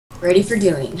Ready for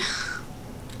doing.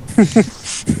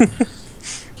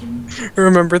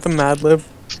 Remember the Mad Lib?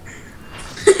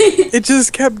 It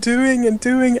just kept doing and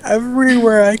doing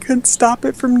everywhere. I couldn't stop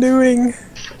it from doing.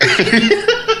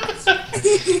 I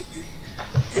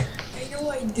know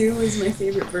I do is my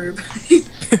favorite verb.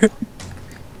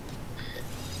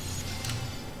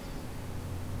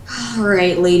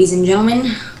 Alright, ladies and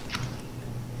gentlemen.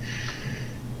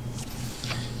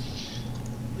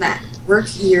 Matt, work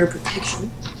your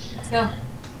protection. Let's go.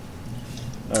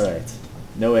 Alright.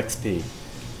 No XP.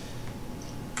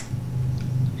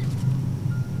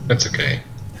 That's okay.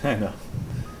 I know.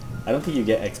 I don't think you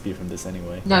get XP from this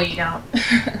anyway. No, you don't.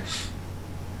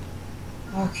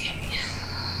 Okay.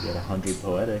 You get 100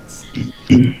 poetics.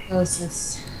 What's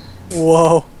this?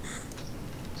 Whoa.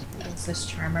 What's this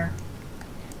charmer?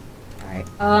 Alright,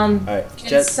 Alright,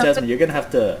 Jasmine, you're gonna have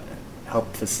to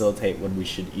help facilitate when we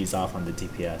should ease off on the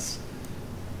DPS.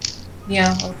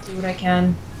 yeah, I'll do what I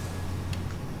can.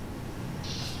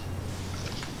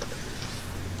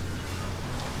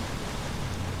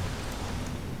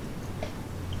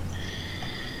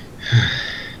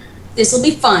 This'll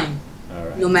be fun.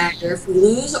 Alright. No matter if we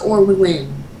lose or we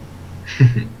win.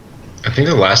 I think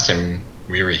the last time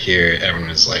we were here, everyone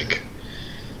was like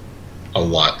a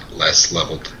lot less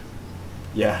leveled.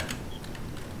 Yeah.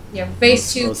 Yeah,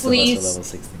 phase 2, Most of us are please level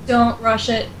 16. don't rush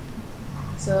it.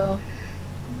 So,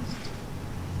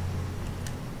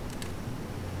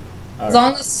 as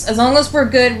long as we're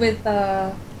good with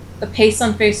the pace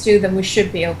on phase 2, then we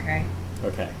should be okay.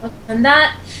 Okay. Other than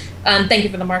that, thank you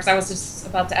for the marks. I was just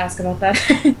about to ask about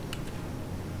that.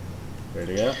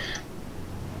 Ready to go?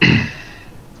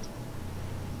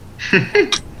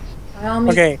 By all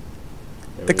means. Okay,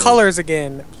 There the we go. colors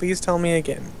again. Please tell me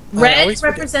again. I Red always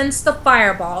forget. represents the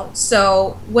fireball,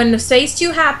 so when the phase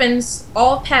 2 happens,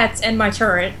 all pets and my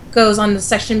turret goes on the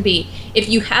section B. If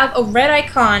you have a red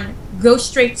icon, go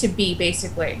straight to B,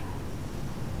 basically.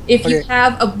 If you Okay.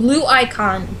 have a blue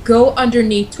icon, go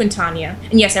underneath Twintania.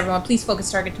 And yes, everyone, please focus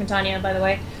target Twintania, by the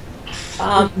way.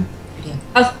 A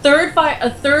third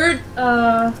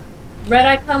red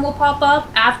icon will pop up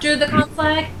after the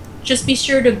conflag. Just be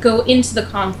sure to go into the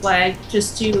conflag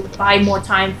just to buy more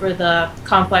time for the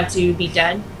conflag to be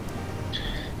dead.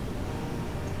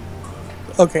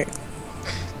 Okay.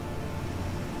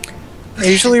 I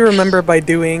usually remember by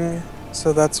doing,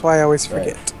 so that's why I always Right.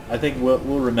 forget. I think we'll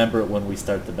remember it when we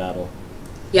start the battle.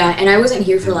 Yeah, and I wasn't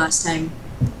here for last time.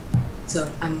 So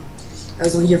I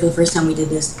was only here for the first time we did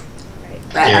this. Right.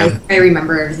 But Yeah. I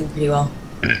remember everything pretty well.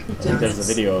 I think there's a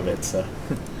video of it, so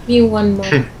Me one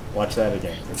more. watch that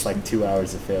again. It's like 2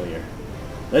 hours of failure.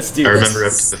 Let's do I this. remember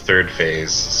up to the third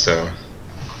phase, so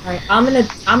Alright, I'm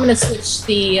gonna switch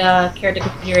the character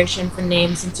configuration for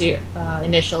names into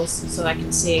initials so I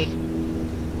can see.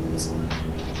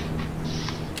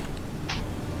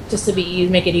 Just to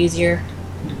make it easier.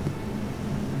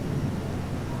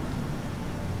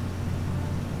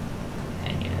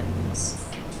 Companions.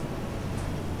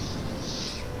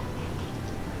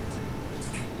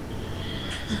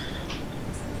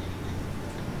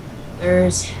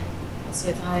 There's let's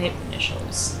see type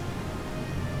initials.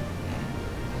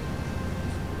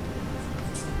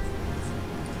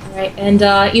 Alright, and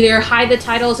either hide the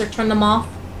titles or turn them off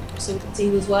so we can see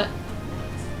who's what.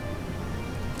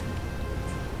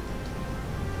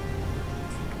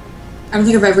 I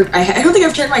don't think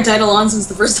I've turned my title on since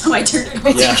the first time I turned it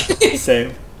on. Yeah,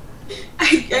 same.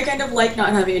 I kind of like not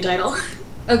having a title.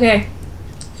 Okay.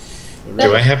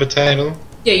 do I have a title?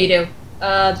 Yeah, you do.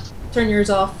 Turn yours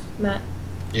off, Matt.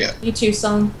 Yeah. You too,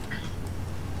 Song.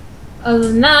 Other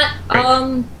than that,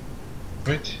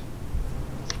 Right.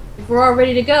 if we're all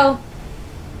ready to go,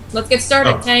 let's get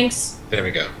started, Oh. tanks. There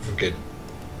we go. I'm good.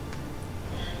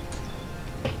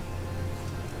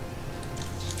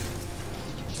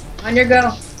 On your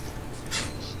go.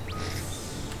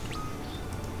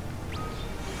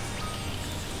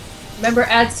 Remember,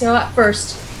 add skill at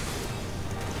first.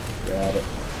 Got it.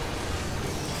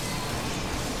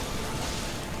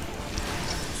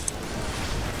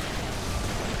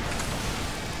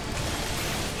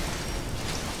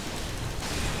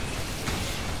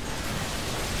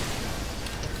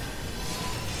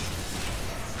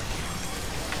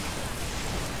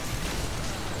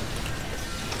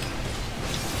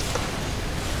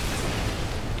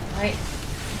 Alright.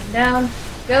 Down.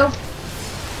 Go.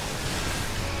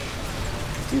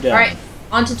 2 down. Alright.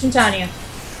 On to Tuntania.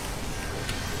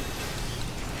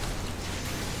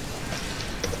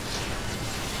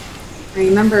 I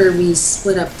remember we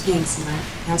split up tanks, and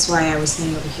that's why I was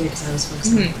standing over here because I was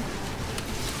focusing.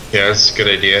 Yeah, that's a good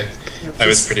idea. Yeah, I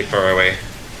was just- pretty far away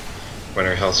when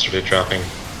our health started dropping.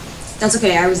 That's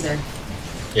okay, I was there.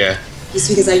 Yeah. Just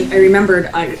because I remembered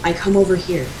I come over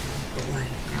here. But why?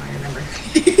 Now I remember.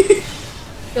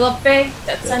 Fill up Faye,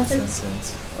 that sentence.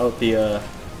 Oh, the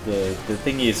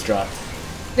thingy is dropped.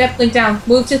 Yep, link down.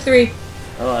 Move to 3.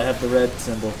 Oh, I have the red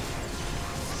symbol.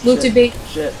 Move to B.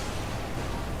 Shit.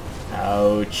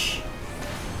 Ouch.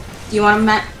 Do you want him,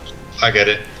 Matt? I get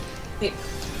it. Wait.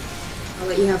 I'll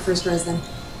let you have first res then.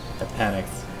 I panicked.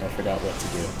 I forgot what to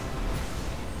do.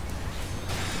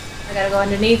 I gotta go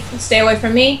underneath. Stay away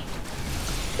from me.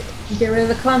 Get rid of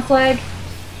the con flag.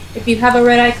 If you have a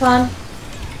red icon,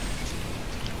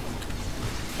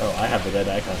 Oh, I have the red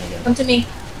icon again. come to me.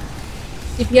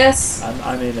 DPS.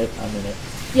 I'm in it. I'm in it.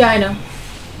 Yeah, I know.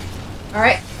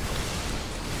 Alright.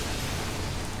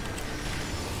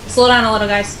 Slow down a little,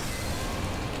 guys.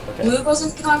 Okay. Blue goes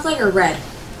into the conflict or red?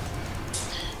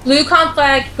 Blue con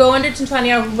flag, go under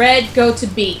Tintonia. Red, go to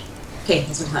B. Okay,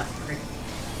 that's what happened. Okay.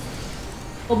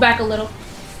 Hold back a little.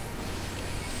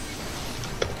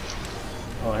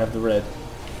 Oh, I have the red.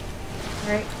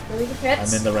 Alright, really the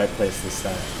pits. I'm in the right place this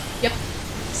time. Yep.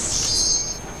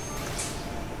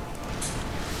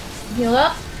 Heal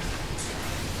up.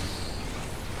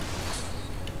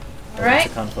 Alright.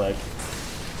 It's a con flag.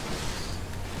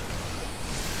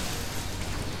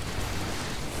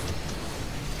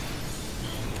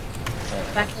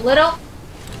 Back a little.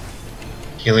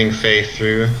 Healing Faye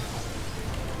through.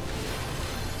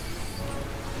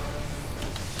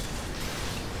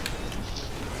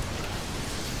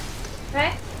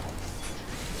 Okay.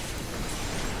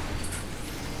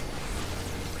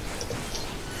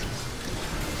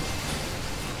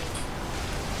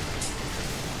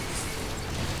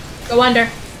 Go under.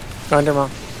 Go under, Mom.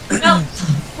 No.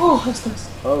 Oh, that's close.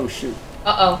 Oh shoot.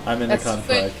 Uh-oh. I'm in That's the con too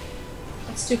quick. flag.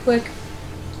 That's too quick.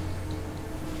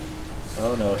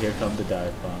 Oh no, here come the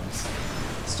dive bombs.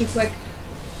 It's too quick.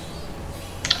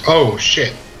 Oh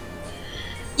shit.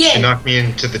 She Yeah! knocked me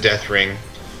into the death ring.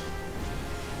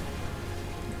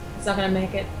 It's not gonna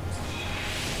make it.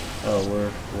 Oh,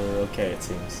 we're okay it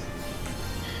seems.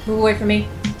 Move away from me.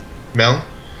 Mel,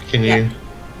 can you? Yeah.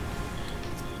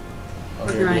 Oh,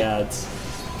 here are Right. the ads.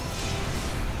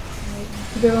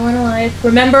 Keep everyone alive.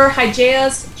 Remember,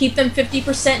 Hygeas, keep them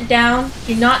 50% down.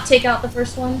 Do not take out the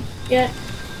first one yet.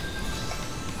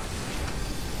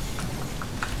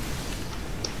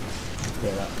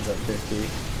 Yeah, that one's at 50.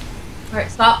 Alright,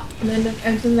 stop. And then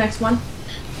enter the next one.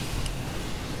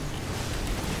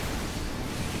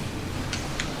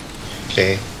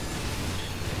 Okay.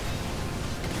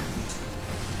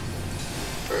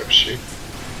 Oh shoot.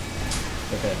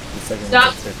 Okay, the second Stop.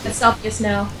 one's at 50. That's obvious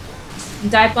now.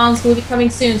 And dive bombs will be coming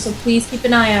soon, so please keep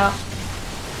an eye out.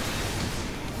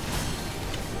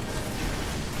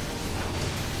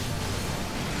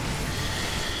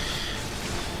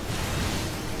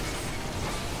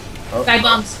 Oh, Dive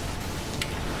bombs.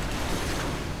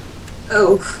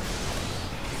 Oh.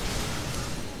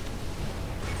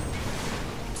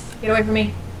 Get away from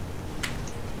me.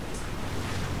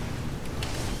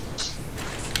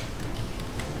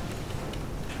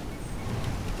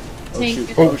 oh Tank.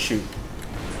 shoot. Oh shoot.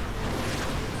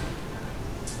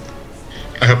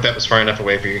 I hope that was far enough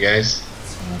away for you guys.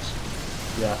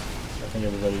 Yeah, I think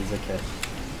everybody's okay.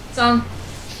 Song.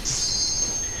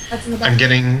 That's in the back.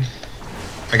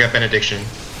 I got benediction.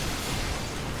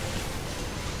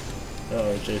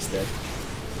 Oh, Jay's dead.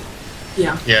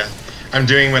 Yeah. Yeah. I'm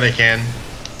doing what I can.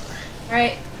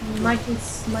 Alright. Mike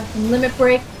can limit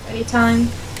break anytime.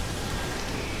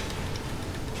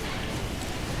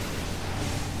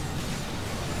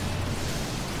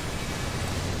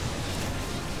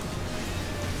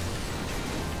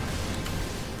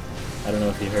 I don't know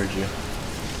if he heard you.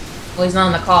 Well, he's not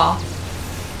on the call.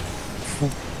 He's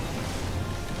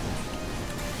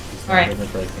not Alright.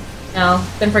 limit breaking. No,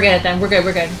 then forget it then. We're good,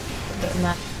 we're good. Okay. I'm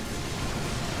not.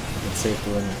 You can save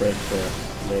the limit break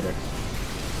for later.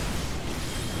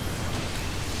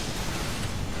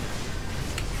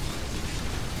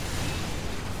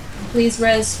 Please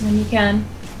res when you can.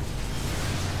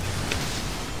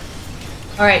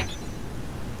 Alright,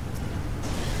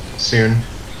 Soon.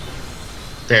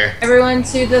 There. everyone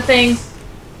to the thing.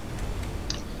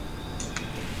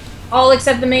 All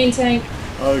except the main tank.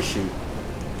 Oh shoot.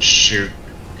 Shoot.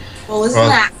 Well, isn't Well-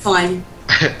 that fun?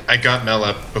 I got Mel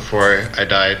up before I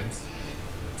died.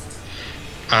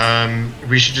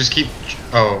 We should just keep.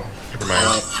 Oh, never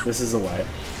mind. This is a wipe.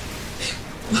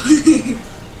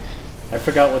 I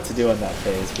forgot what to do on that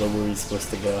phase. Where were we supposed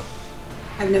to go?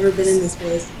 I've never been in this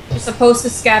place. You're supposed to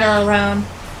scatter around.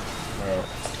 Oh,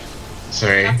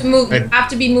 Sorry. You have to move. You I- have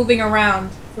to be moving around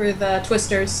for the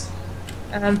twisters.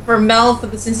 For Mel,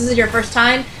 since this is your first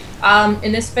time,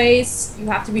 In this phase, you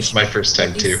have to be. It's my first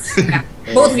time too. Yeah.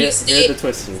 Both of you Here stay, are the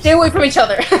twisters. stay away from each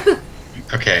other.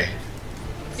 Okay.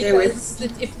 Because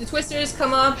if the twisters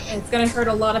come up, it's gonna hurt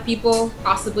a lot of people,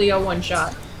 possibly a one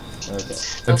shot. Okay.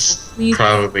 That's Please.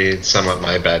 probably somewhat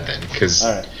my bad then, because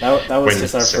Alright, that was when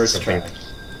just you our said first try.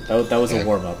 something- That was a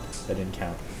warm up. That didn't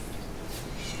count.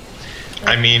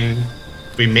 I mean,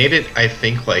 we made it, I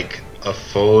think, like a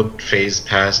full phase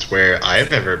past where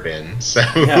I've ever been, so...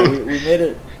 Yeah, we made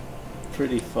it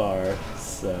pretty far,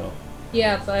 so...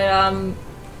 Yeah, but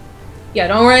yeah,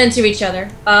 don't run into each other.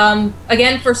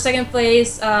 Again, for second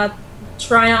phase,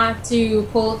 try not to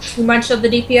pull too much of the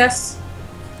DPS.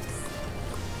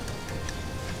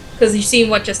 Because you see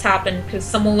what just happened, because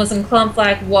someone was in clone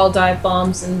flag, wall dive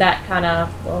bombs, and that kind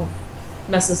of, well,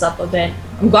 messes up a bit.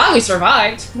 I'm glad we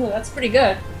survived. Well, that's pretty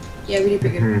good. Yeah, we did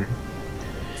pretty good.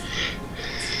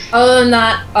 Other than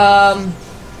that,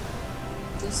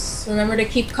 just remember to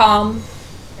keep calm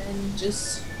and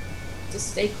just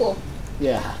stay cool.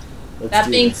 Yeah. Let's That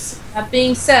do being this. that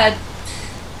being said,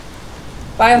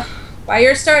 buy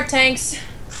your start tanks.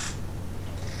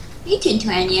 Hey,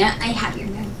 Tintania, I have your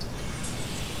note.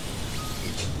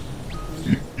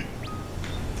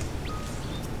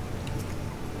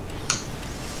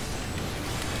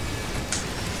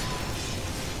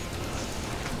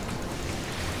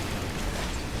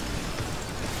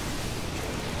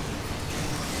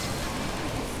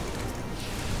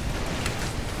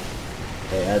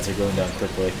 Okay, ads are going down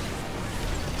quickly.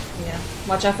 Yeah,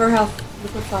 watch out for health.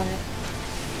 Liquid fire.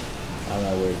 I'm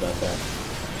not worried about that.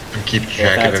 And keep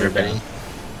track of ads are everybody. down.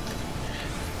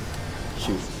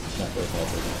 Shoot, not both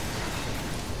ads are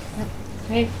down.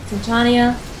 Okay,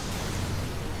 Titania.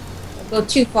 Don't go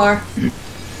too far. I'm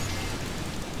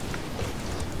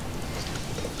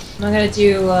not gonna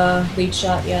do lead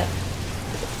shot yet.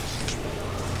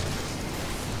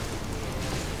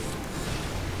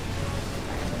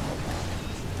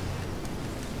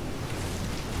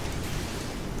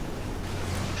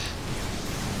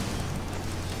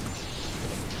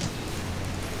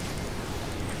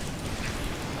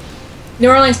 New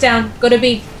Orleans down. Go to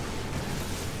B.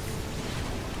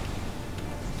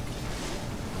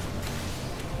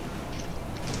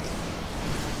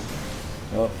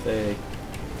 Oh, they...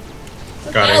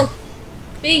 Got L. her.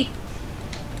 B.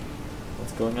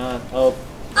 What's going on? Oh.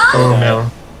 Oh, Okay.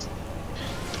 Mel.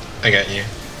 I got you.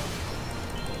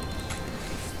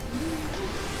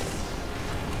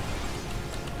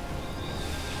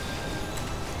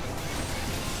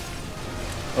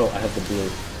 Oh, I have the blue.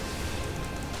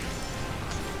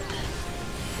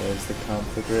 There's the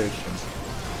configuration.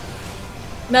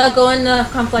 Mel, go in the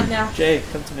conflict now. Jay,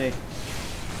 come to me.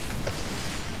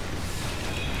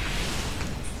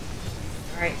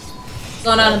 Alright.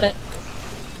 Slow down a bit.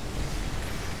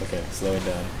 Okay, slowing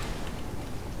down.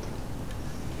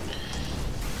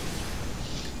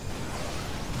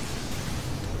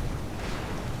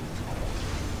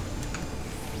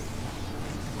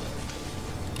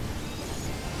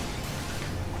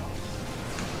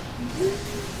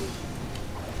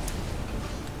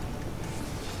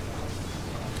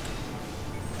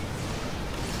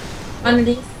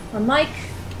 Underneath the mic.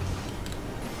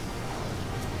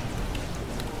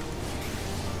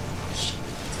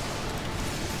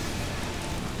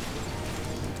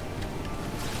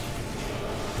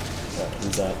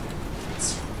 Who's that?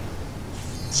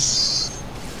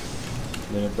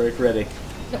 Limit break ready.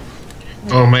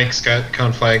 Oh, Mike's got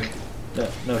count flag.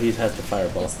 No, he has the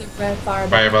fireball. It's the red fireball.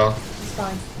 Fireball. It's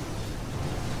fine.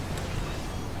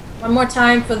 One more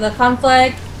time for the con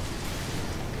flag.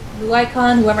 Blue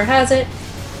icon, whoever has it.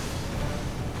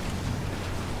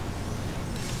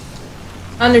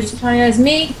 Under Titania is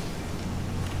me.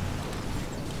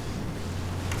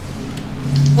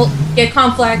 Oh, get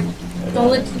con flag. Don't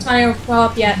let Titania fall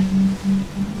up yet.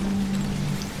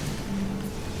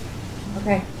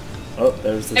 Okay. Oh,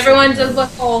 there's the Everyone second just one.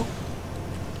 look hole.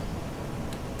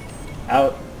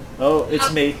 Out. Oh, it's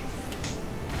Out. me.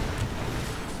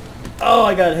 Oh,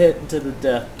 I got hit into the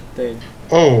death thing.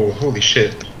 Oh, holy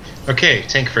shit. Okay,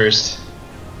 tank first.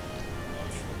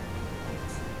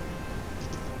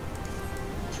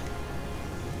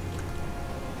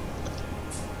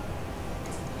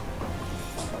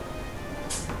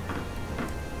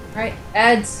 Alright,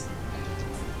 ads.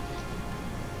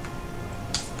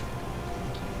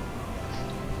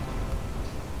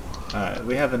 Alright,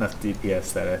 we have enough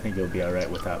DPS that I think you'll be alright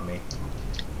without me.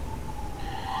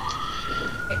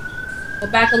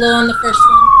 Go back a little on the first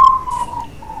one.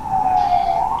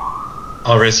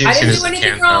 I'll res you I as soon didn't as do I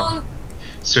anything can. wrong.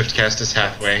 Swift cast is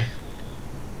halfway.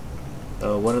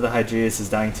 Oh, one of the Hydreius is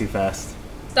dying too fast.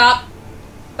 Stop.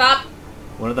 Stop.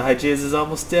 One of the Hygeas is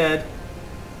almost dead.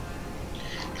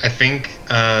 I think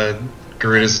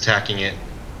Garuda's attacking it.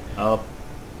 Oh.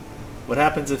 What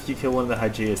happens if you kill one of the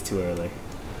Hygeas too early?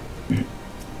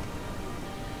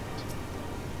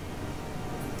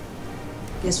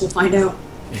 Guess we'll find out.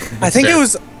 I think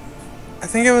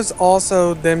it was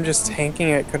also them just tanking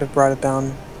it could have brought it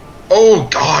down. Oh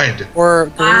God! Or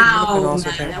Garuda Wow, could also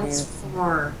man, that tanking was it.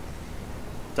 far.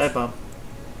 Dive bomb.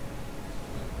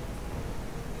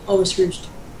 Oh, we're Scrooged.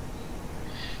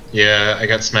 Yeah, I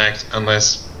got smacked.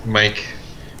 Unless Mike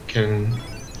can.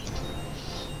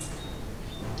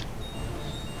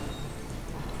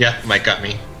 Yeah, Mike got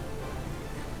me.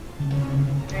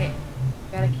 Right.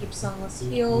 Gotta keep Songless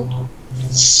healed.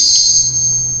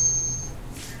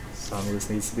 Songless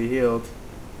needs to be healed.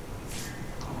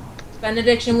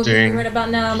 Benediction would be Dang. right about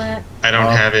now, Matt. I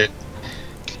don't have it.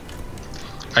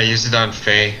 I used it on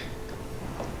Faye.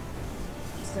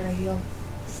 He's gonna heal.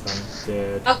 Son's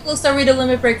dead. How close are we to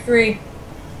Limit Break 3?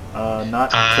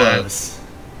 Not close.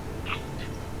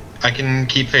 I can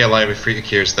keep Faye alive with free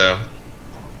cures though.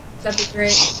 That'd be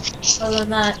great. Other than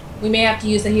that, we may have to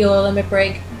use the heal or Limit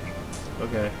Break.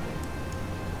 Okay.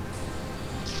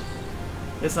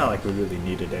 It's not like we really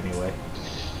need it anyway.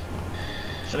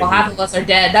 Well, half of us are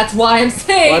dead. That's why I'm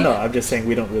saying. Well, no, I'm just saying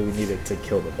we don't really need it to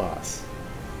kill the boss.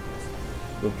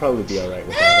 We'll probably be alright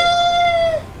without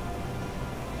it.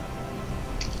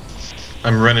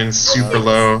 I'm running super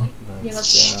low. Yeah,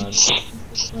 Nice let's job.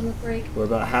 Limit Break. We're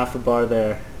about half a bar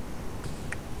there.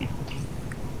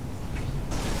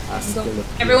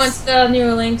 Everyone's still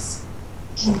near links.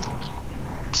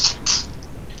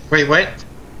 Wait, what?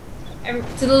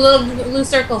 To the little blue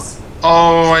circles.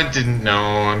 Oh, I didn't know.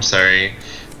 I'm sorry.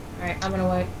 Alright, I'm gonna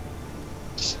wait.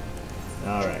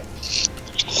 Alright.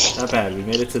 Not bad, we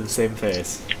made it to the same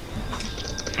phase.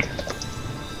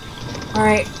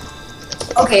 Alright.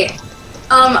 Okay.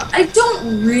 I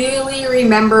don't really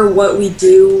remember what we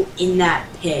do in that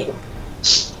pit.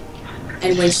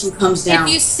 And when she comes down.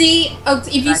 If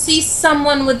you see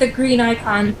someone with the green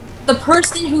icon, the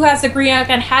person who has the green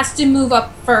icon has to move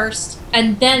up first,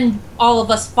 and then all of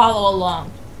us follow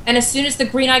along. And as soon as the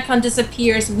green icon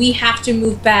disappears, we have to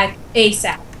move back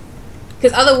ASAP.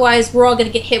 Because otherwise, we're all going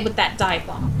to get hit with that dive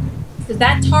bomb. Because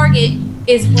that target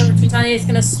is where Tritania is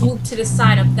going to swoop to the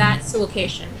side of that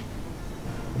location.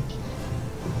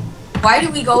 Why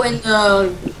do we go in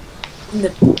the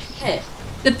pit?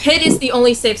 The pit is the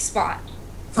only safe spot.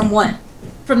 From what?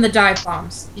 From the dive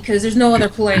bombs. Because there's no other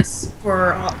place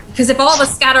for... Because if all of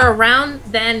us scatter around,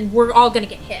 then we're all going to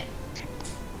get hit.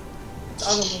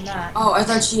 Other than that. Oh, I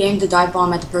thought she aimed the dive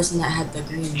bomb at the person that had the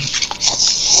green.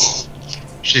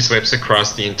 She swipes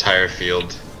across the entire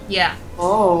field. Yeah.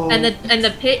 Oh. And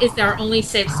the pit is our only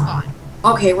safe spot.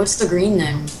 Okay, what's the green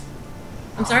then?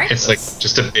 I'm sorry? It's like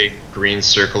just a big green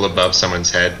circle above someone's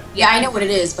head. Yeah, I know what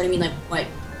it is, but I mean, like, what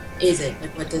is it?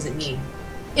 Like, what does it mean?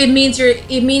 It means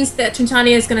that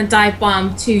Tritania is gonna dive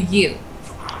bomb to you.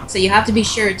 So you have to be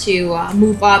sure to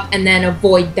move up and then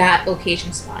avoid that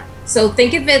location spot. So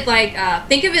think of it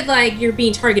like you're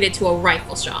being targeted to a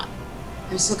rifle shot.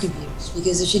 I'm so confused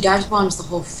because if she dive bombs the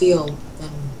whole field, then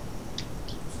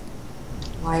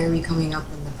why are we coming up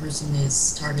when the person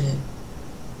is targeted?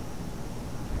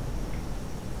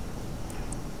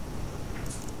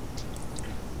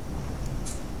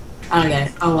 I don't get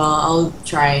it. Oh well, I'll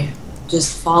try.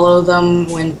 Just follow them.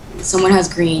 When someone has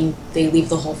green, they leave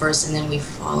the hole first, and then we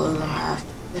follow them after,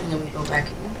 and then we go back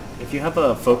again. If you have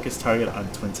a focus target on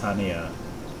Twintania,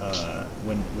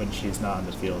 when she's not on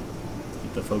the field,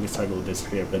 the focus target will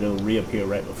disappear, but it'll reappear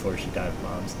right before she dive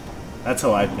bombs. That's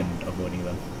how I've been avoiding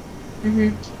them.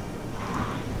 Mm-hmm.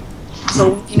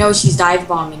 So you know she's dive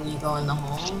bombing, you go in the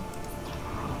hole.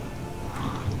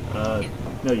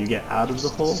 No, you get out of the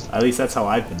hole. At least that's how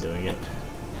I've been doing it.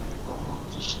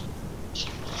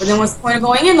 But then what's the point of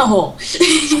going in the hole?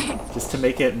 Just to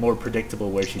make it more predictable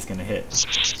where she's gonna hit.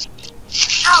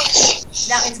 Ouch!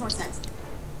 That makes more sense.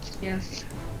 Yeah.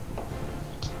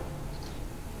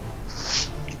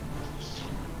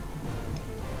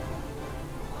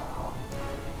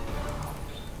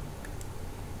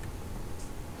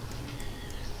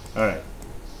 Alright.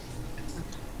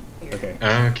 Okay.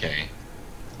 Okay.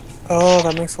 Oh,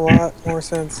 that makes a lot more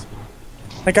sense.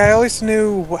 Like, I always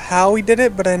knew how we did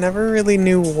it, but I never really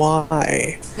knew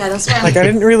why. Yeah, that's why. Like, I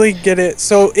didn't really get it.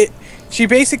 So, she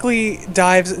basically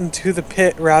dives into the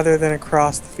pit rather than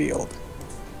across the field.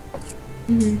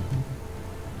 Mm-hmm.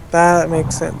 That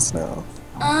makes sense now.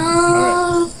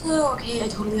 Okay, I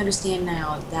totally understand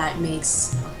now. That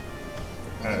makes...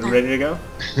 Alright, ready to go?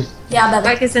 Yeah, that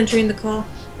Mike is entering the call.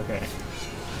 Okay.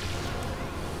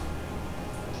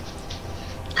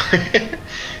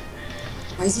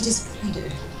 Why is he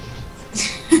disappointed?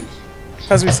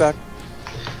 Because we suck.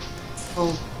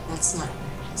 Oh, that's not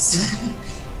nice.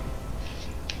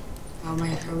 How are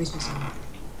we supposed to know?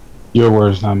 Your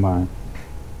words, not mine.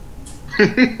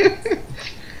 Very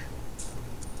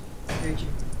true.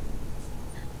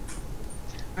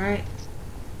 Alright.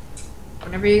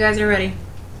 Whenever you guys are ready.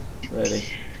 Ready.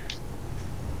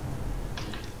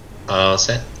 All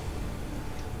set.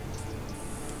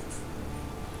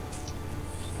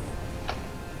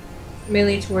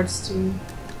 Melee towards 2.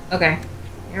 Okay.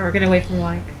 Yeah, we're gonna wait for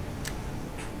like.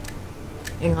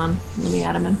 Hang on. Let me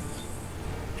add him in.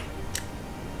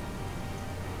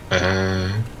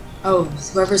 Oh,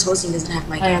 whoever's hosting doesn't have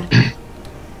mic on.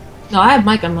 No, I have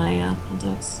Mike on my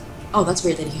contacts. Oh, that's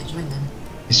weird that he can't join then.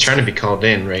 He's trying to be called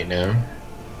in right now.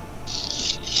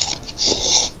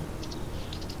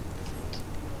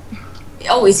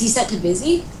 Oh, is he set to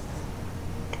busy?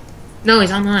 No,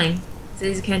 he's online. He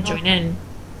says he can't join in.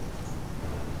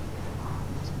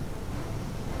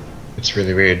 It's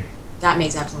really weird. That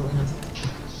makes absolutely no sense.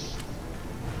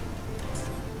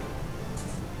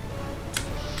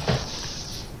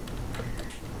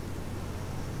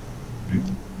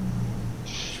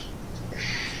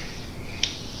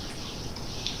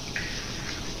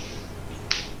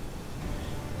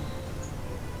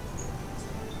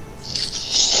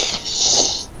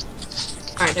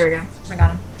 Alright, there we go. I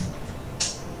got him.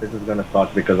 This is gonna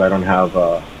suck because I don't have.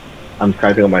 I'm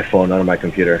Skyping on my phone, not on my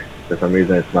computer. For some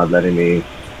reason, it's not letting me.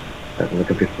 On the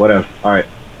computer. Whatever. All right.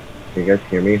 Can you guys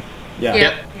hear me? Yeah.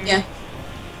 Yeah. Yeah.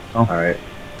 All right.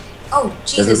 Oh,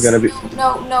 Jesus. is gonna be-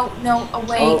 No.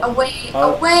 Away.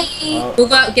 Oh.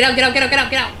 Move out. Get out. Get out.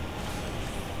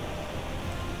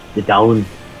 Get down.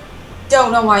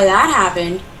 Don't know why that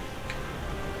happened.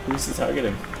 Who's he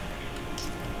targeting?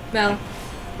 Mel.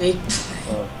 Me.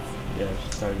 Oh, yeah,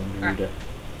 she's targeting Rita.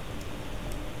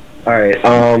 All right.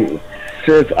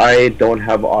 Since I don't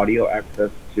have audio access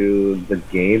to the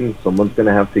game, someone's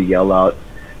gonna have to yell out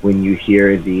when you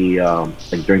hear the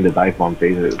like during the dive bomb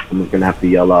phases. Someone's gonna have to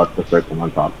yell out the circle on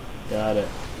top. Got it.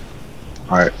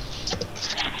 All right.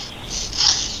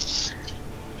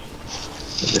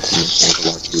 This is a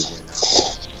lot easier now.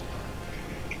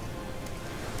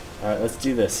 Alright, let's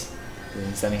do this. We've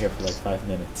been standing here for like 5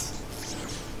 minutes.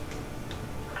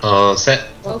 All set.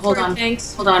 Go Hold for it, on.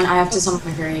 thanks. Hold on, I have to summon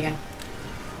my fairy again.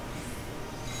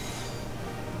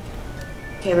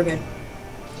 Okay, we're good.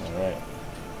 Alright.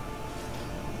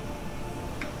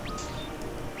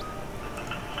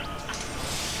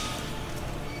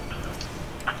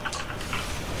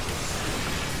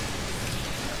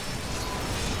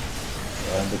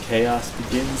 And the chaos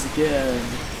begins again.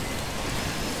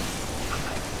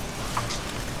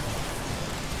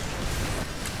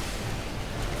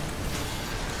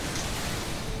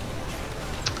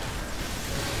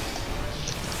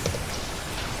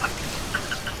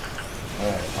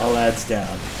 Alright, all ads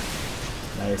down.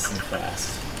 Nice and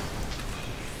fast.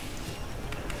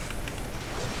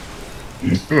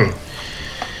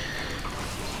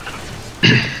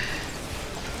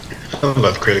 I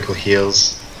love critical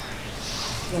heals.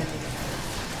 Yeah.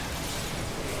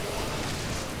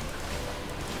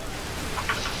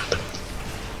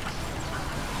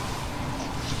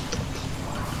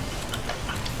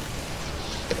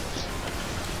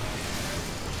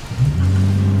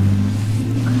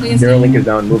 Neuralink is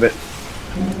down. Move it.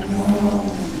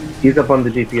 He's up on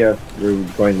the GPS. We're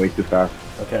going way too fast.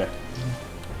 Okay.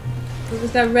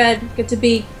 Who's that red? Get to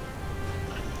B.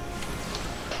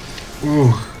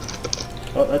 Ooh.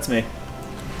 Oh, that's me.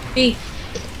 B.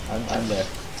 I'm there.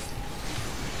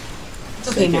 It's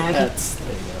okay, Take it, Mag. pets.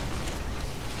 There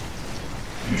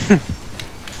you go.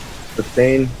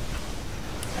 Sustain.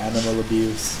 Animal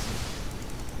abuse.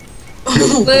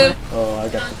 Blue. Oh, I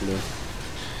got the blue.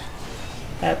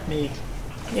 Help me.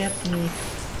 Help me.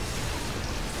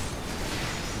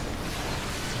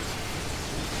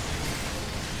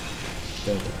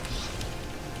 There we go.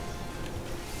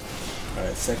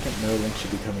 Alright, second Neuralink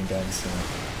should be coming down soon.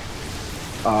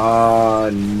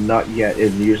 Not yet.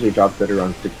 It usually drops at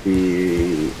around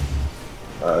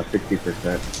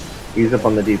 60%. He's up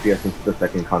on the DPS into the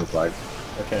second conflict.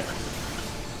 Okay.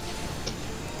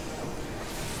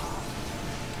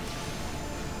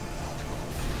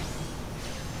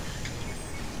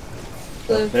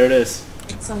 Blue. There it is.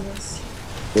 It's on this.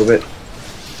 Move it.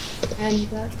 And you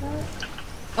got that?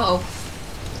 Uh-oh.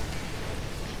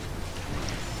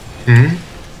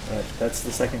 Alright, that's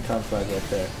the second conflag right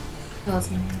there. Oh,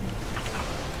 that's not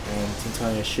And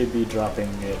Tintania should be dropping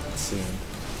it soon.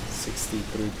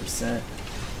 63%.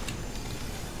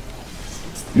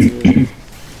 62.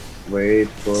 Wait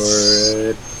for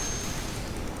it.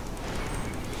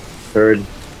 Third.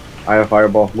 I have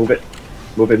fireball. Move it.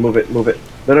 Move it, move it, move it.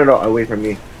 No, no, no, away from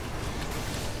me.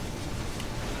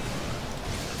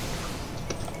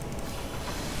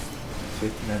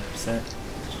 %.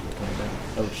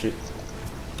 Oh shit.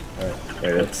 Alright.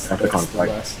 There it is. That's the con the flag.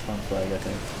 last con flag, I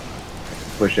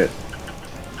think. Push it.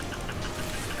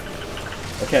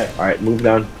 Okay. Alright, move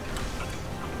down.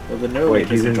 Well, the Neuralink Wait,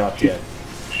 hasn't dropped yet.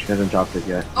 She hasn't dropped it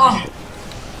yet. Oh,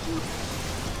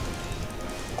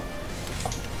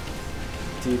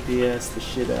 DPS the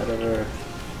shit out of her.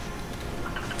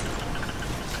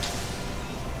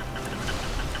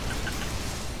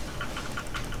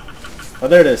 Oh,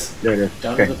 there it is. There it is.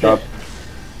 Down Okay, to the drop. pit.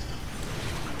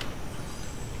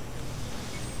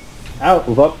 Out.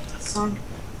 Move up. song.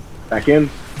 Back in.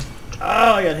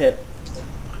 Oh, I got hit.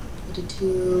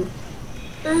 42.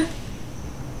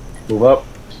 Move up.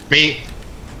 Me.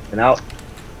 And out.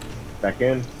 Back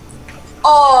in.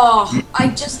 Oh, I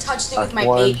just touched it with my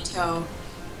One. baby toe.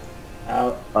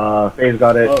 Out. FaZe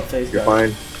got it. Oh, FaZe You're got fine.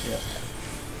 it. Yeah.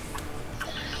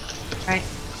 Right.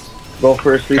 Go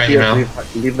first, Right, you know.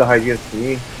 leave the high gears to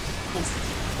me.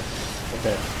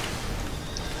 Okay.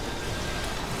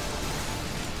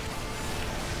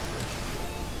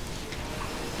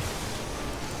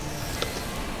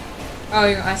 Oh,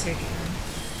 you're I see.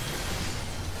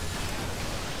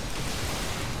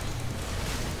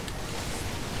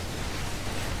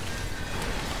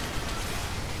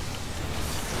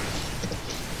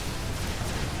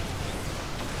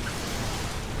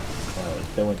 Oh,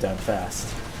 that went down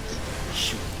fast.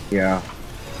 Shoot. Yeah.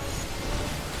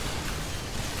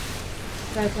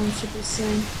 Dive bomb should be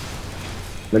soon.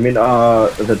 I mean,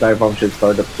 the dive bomb should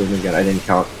start up soon again. I didn't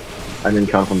count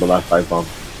from the last dive bomb.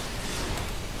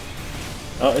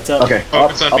 Oh, it's up. Okay, Oh,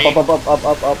 up, it's on up, me.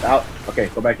 up, out. Okay,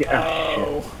 go back in.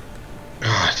 Oh.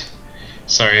 God.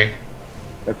 Sorry.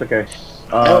 That's okay.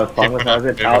 Oh, Songless has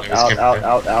it.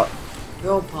 Out.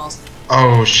 Go, pause.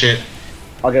 Oh shit.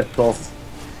 I'll get soul.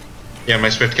 Yeah, my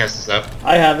swift cast is up.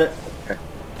 I have it. Okay.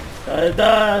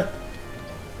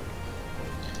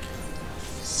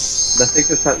 Let's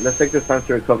take this time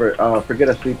to recover. Forget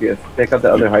a sleepiest. Take out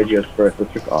the other hygias first.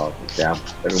 Oh, damn.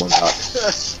 Everyone's out.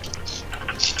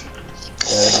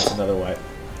 Yeah, I think it's another wipe.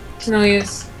 No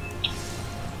use.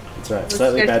 That's right. Let's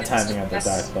Slightly get bad this timing on the yes.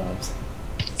 dive bombs.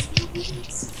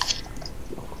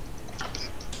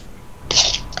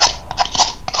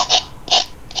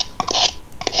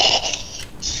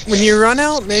 When you run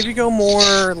out, maybe go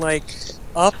more like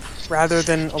up rather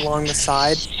than along the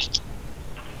side.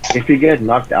 If you get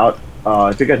knocked out,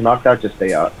 just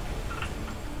stay out.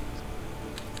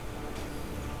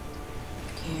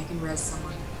 Okay, I can res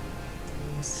someone.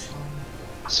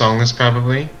 Songless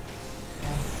probably.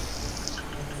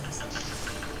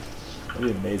 I'd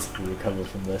be amazed if we recover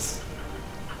from this.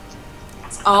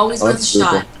 It's always Oh, worth a that's super.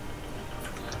 shot.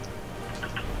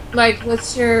 Like,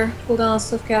 what's your cooldown on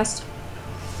Swiftcast?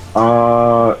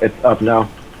 It's up now.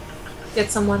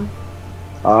 Get someone.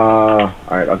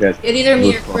 Alright, I'll get. Get either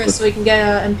me or Move Chris so we can get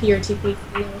a MP or TP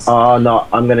for you guys. No,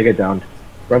 I'm gonna get downed.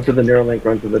 Run to the Neuralink,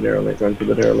 run to the Neuralink, run to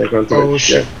the Neuralink, run to Oh the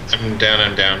shit. I'm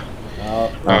down.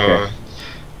 Oh, Okay.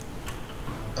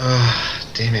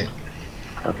 Damn it.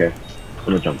 Okay. I'm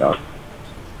gonna jump out.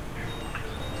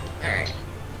 Alright.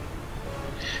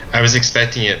 I was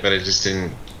expecting it, but I just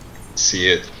didn't see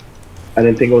it. I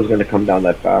didn't think it was gonna come down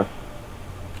that fast.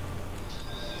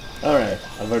 alright.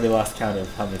 I've already lost count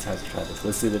of how many times we tried this.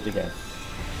 Let's do it again.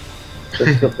 This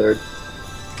is the third.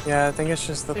 Yeah, I think it's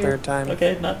just the third time.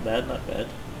 Okay, not bad, not bad.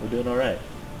 We're doing alright.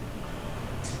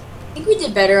 I think we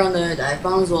did better on the dive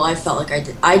bombs. Well, I felt like I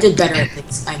did. I did better at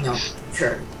things. I know,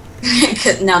 sure.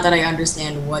 'Cause now that I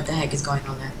understand what the heck is going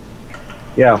on there.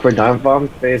 Yeah, for dive bomb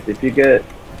space, if you get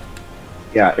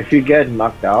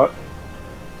knocked out,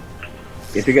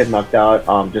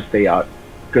 just stay out.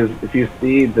 Because if you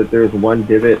see that there's one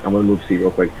divot, I'm gonna move C real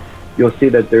quick. You'll see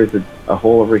that there's a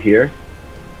hole over here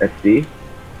at C.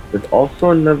 There's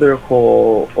also another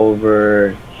hole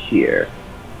over here.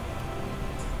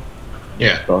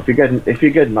 Yeah. So if you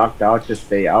get knocked out, just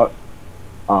stay out.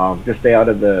 Just stay out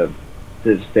the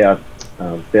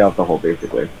hole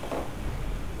basically.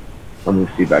 I'll move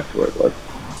C back to where it was.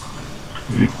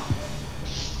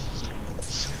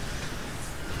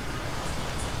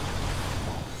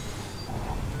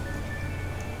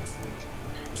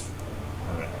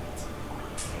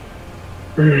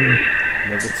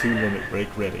 Level 2 limit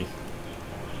break ready.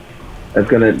 It's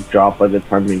gonna drop by the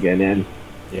time we get in.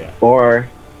 Yeah. Or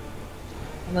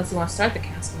Unless you want to start the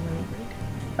cast and then we break.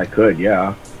 I could,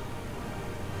 yeah.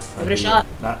 Give it a shot.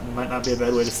 Might not be a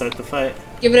bad way to start the fight.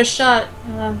 Give it a shot.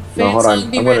 hold on.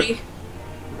 Be I'm gonna- ready.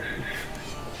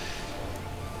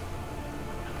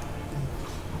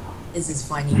 This is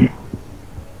funny.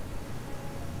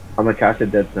 I'm gonna cast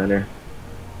it dead center.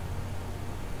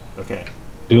 Okay.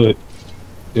 Do it.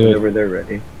 Do it. Whenever they're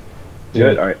ready. Do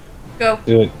it. Alright. Go.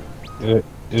 Do it. Do it.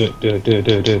 Do it. Do it. Do it.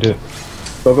 Do it. Do it. Do it.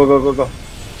 Go, go, go, go, go.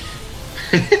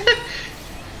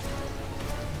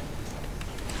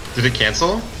 Did it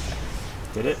cancel?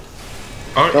 Did it?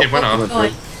 Oh, it went Oh, off. Go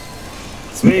on.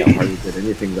 Sweet. I hardly did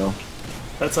anything though.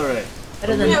 That's alright.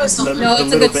 Better than Yeah, it was The- something. no, the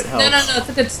it's a little good. bit No, no, helps. no. It's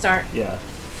a good start. Yeah.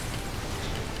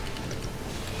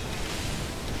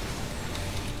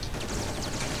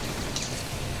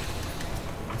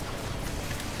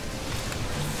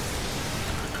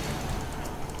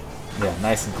 Yeah,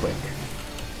 nice and quick.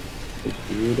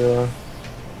 Buddha.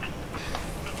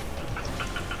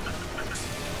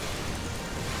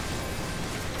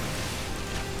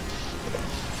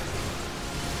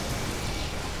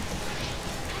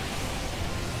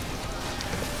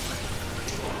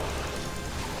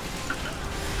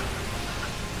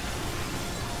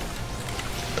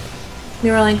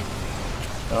 You're rolling.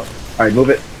 Oh, Alright, move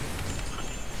it.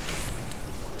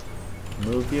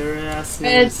 move your asses.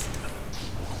 It's-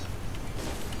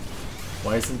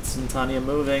 Why isn't Centania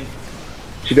moving?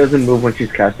 She doesn't move when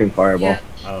she's casting Fireball. Yeah.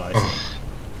 Oh, I see.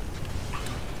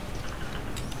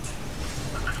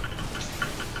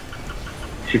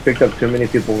 She picked up too many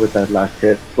people with that last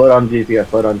hit. Float on GPS,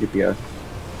 float on GPS.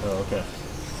 Oh, okay.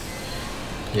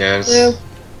 Yes. Blue.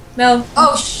 No.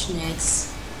 Oh,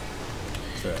 schnitz.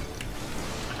 Sure.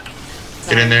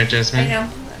 Get in there, I Jasmine. know.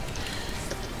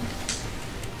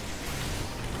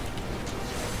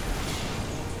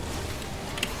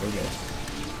 We're good.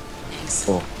 Thanks.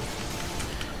 Cool.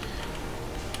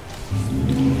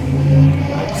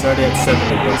 It's already at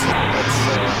 70, basically.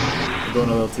 That's we're going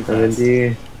a little too fast.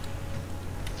 70.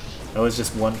 That was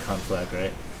just one conflag,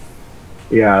 right?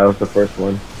 Yeah, that was the first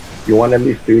one. You want at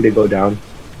least 3 to go down.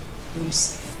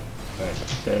 Oops. Alright,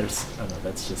 there's... Oh no,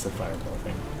 that's just a fireball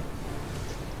thing.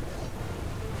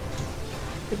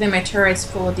 Good thing my turret's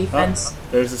full of defense. Oh,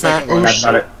 there's the second Oh, one. That's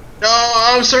not it. No,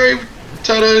 I'm sorry,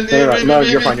 Tada. No,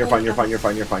 you're fine, you're fine, you're fine, you're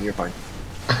fine, you're fine, you're fine.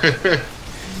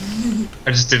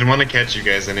 I just didn't want to catch you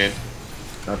guys in it.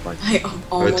 That's fine. I By the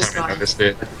almost time I got it. noticed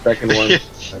it. That's the second one.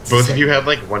 That's the Both of you second- had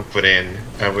like 1 foot in.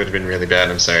 That would have been really bad.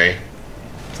 I'm sorry.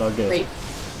 It's all good. Wait.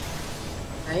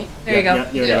 Right? There you go.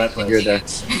 Yeah, you're in the right place. You're there.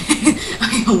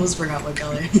 I almost forgot what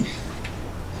color.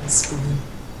 School.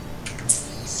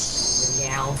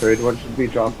 Gal. Third one should be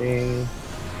dropping.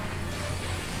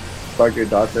 Larger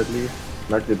dots at least.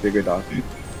 Not the bigger dots.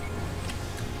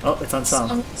 Oh, it's on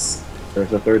sound. There's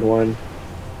the third one.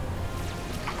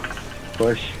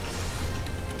 Push.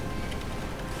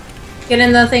 Get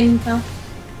in the thing, Phil.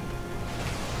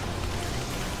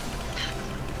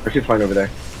 Oh, she's fine over there.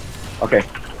 Okay.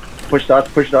 Push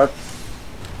dots, push dots.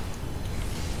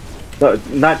 No,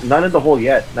 not in the hole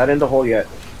yet. Not in the hole yet.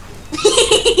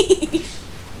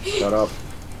 Shut up.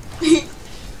 Your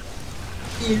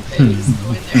face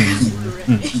going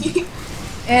there.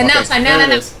 And now Okay, it's time. there No, it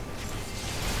no, no. is.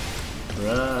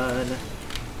 Run.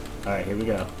 Alright, here we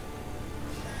go.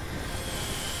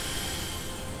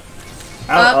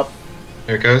 Out. Up.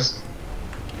 There it goes.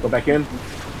 Go back in.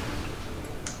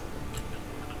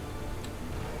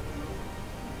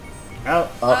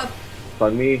 Out. Up. It's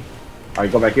on me.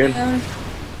 Alright, go back in.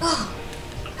 Oh,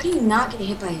 how do you not get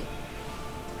hit by it?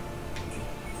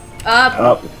 Up,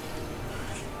 Up.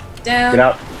 down. Get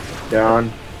out.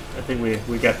 Down. I think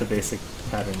we got the basic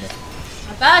pattern there.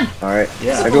 Not bad. Alright.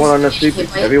 Yeah. Everyone on the Hit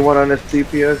CPS. by it. Everyone on the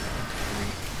CPS.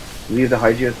 Leave the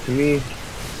hygienist to me.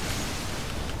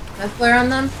 That's flare on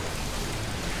them.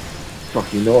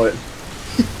 Fuck, you know it.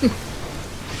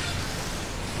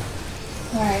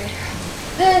 Alright.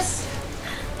 This.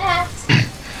 That.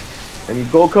 And you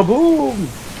go kaboom!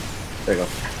 There you go.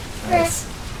 Nice.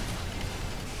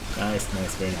 Nice,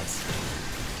 nice, very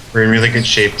nice. We're in really good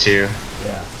shape too.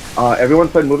 Yeah. Everyone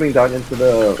start moving down into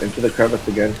the crevice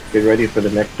again. Get ready for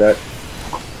the next set.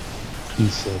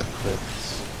 Piece of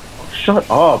clips. Shut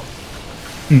up!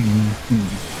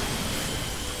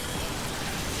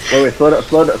 Wait, slow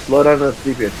down the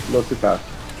CPS. A little too fast.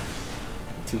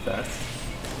 Too fast.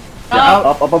 Oh. Yeah, out.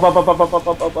 Up.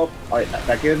 Alright,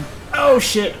 back in. Oh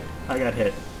shit! I got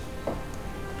hit.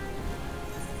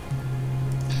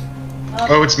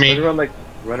 Oh, it's me. Run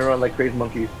around like crazy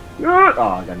monkeys. Oh,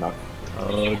 I got knocked.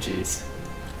 Oh jeez.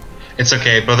 It's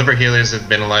okay. Both of our healers have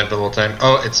been alive the whole time.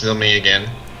 Oh, it's still me again.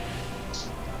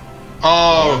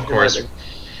 Oh, of course.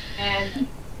 And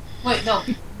wait, no.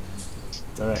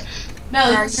 It's alright. No,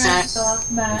 Sorry, you're Matt. still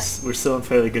off, Matt. We're still in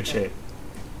fairly good shape.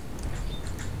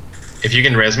 If you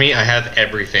can res me, I have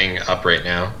everything up right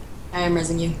now. I am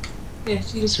resing you. Yeah,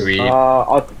 she just. Sweet.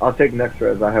 I'll take next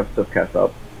res. I have stuff cast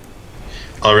up.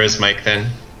 I'll res Mike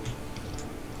then.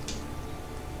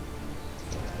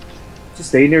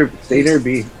 Stay near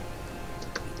B.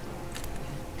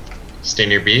 Stay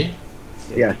near B.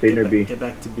 Yeah, stay near B. Get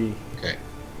back to B. Okay.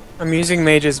 I'm using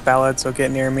Mage's Ballad, so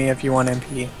get near me if you want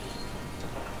MP.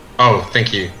 Oh,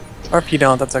 thank you. Or if you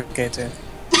don't, that's okay too.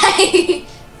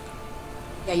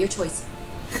 Yeah, your choice.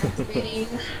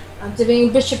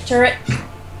 Activating Bishop turret.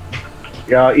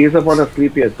 Yeah, ease up on the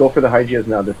sleepiest. Go for the Hygias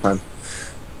now this time.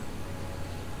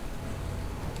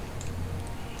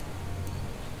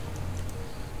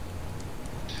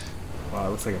 Wow,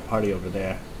 it looks like a party over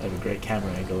there. I have a great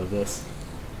camera angle of this.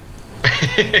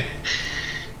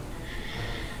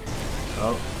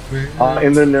 Oh,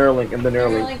 In the Neuralink, in the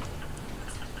Neuralink.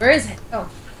 Where is it? Oh.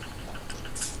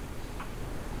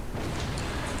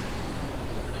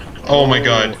 Oh my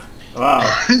god.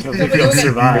 wow. You'll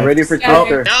survive. Get ready for Yeah.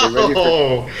 Twister. Get ready for...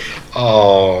 No!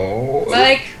 Oh.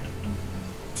 Like.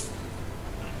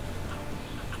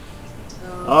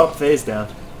 Oh, phase down.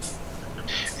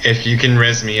 If you can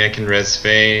res me, I can res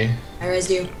Faye. I res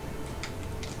you.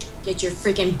 Get your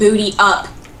freaking booty up.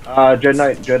 Dread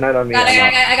Knight on me.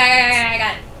 I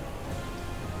got it.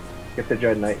 Get the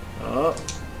Dread Knight. Oh.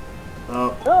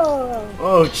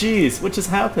 Oh, jeez. What just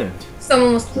happened?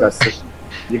 Someone was close.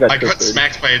 You got I got twisted.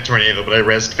 smacked by a tornado, but I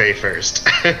resed Faye first.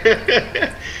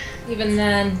 Even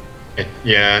then.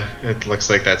 Yeah, it looks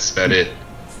like that's about it.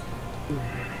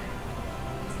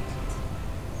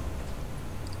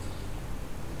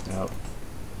 Oh.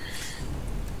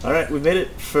 Alright, we made it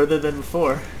further than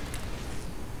before.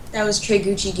 That was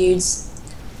Gucci dudes.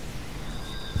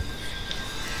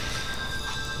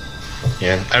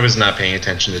 Yeah, I was not paying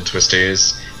attention to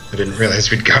twisters. I didn't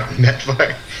realize we'd gotten that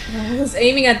far. I was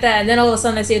aiming at that, and then all of a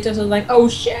sudden I see a twister. I was like, oh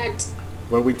shit!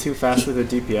 Were we too fast with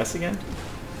the DPS again?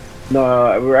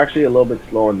 No, we were actually a little bit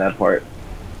slow on that part.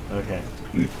 Okay.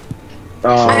 Good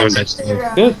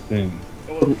thing.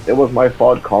 It was my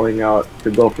fault calling out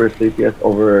to go for a sleepiest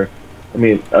over,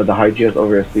 the Hygias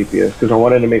over a sleepiest, because I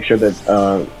wanted to make sure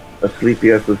that a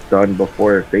sleepiest was done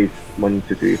before phase 1,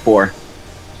 2, 3, 4.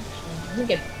 Let me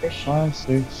get fish. 5,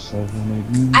 6,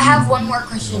 7, 8. I have one more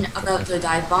question about the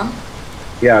dive bomb.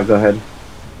 Yeah, go ahead.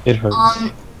 It hurts.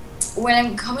 When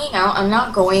I'm coming out, I'm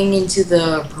not going into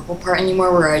the purple part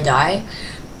anymore where I die,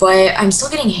 but I'm still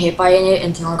getting hit by it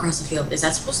and thrown across the field. Is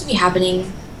that supposed to be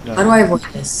happening? No. How do I avoid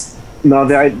this? No,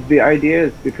 the idea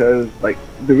is because like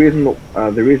the reason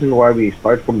why we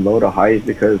start from low to high is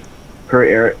because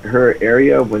her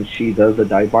area when she does the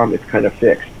dive bomb is kind of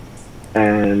fixed,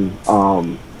 and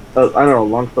I don't know.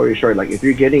 Long story short, like if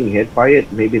you're getting hit by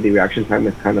it, maybe the reaction time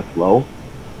is kind of slow.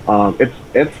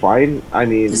 It's fine. I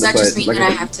mean, Does that just mean that I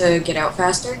have to get out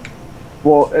faster?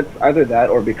 Well, it's either that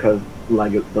or because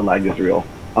the lag is real.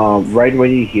 Right when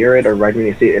you hear it or right when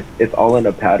you see it, it's all in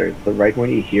a pattern. So right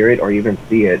when you hear it or even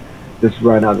see it, just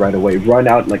run out right away. Run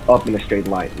out like up in a straight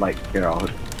line, like Yeah.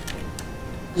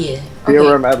 See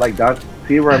where I'm at, like down.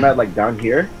 See where I'm at, like down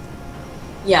here.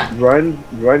 Yeah.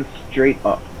 Run straight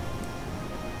up.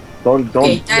 Don't.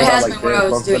 Okay, that has like been what I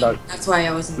was doing. without, That's why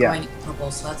I wasn't Yeah. going to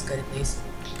purple, so that's good at least.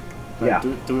 Yeah.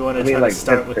 Do we want to I mean, try like, to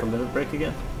start that's- with the limit break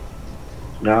again?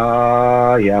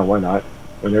 Nah, yeah, why not?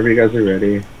 Whenever you guys are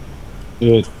ready.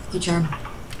 Good, Good charm.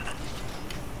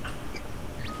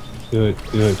 good.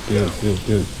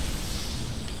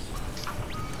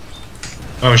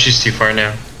 Oh, she's too far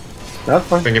now. That's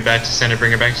fine. Bring it back to center,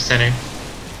 bring it back to center.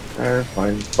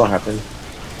 Fine. Still happens.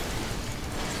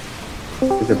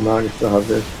 Because if not, you still have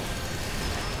this.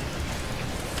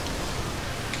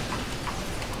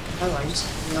 Oh, I just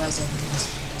realized I didn't use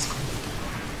this.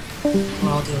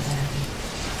 Well, I'll deal with that.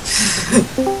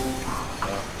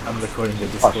 I'm recording the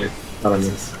Oh, Discord. shit. Not on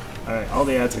me. Alright, all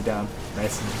the ads are down.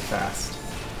 Nice and fast.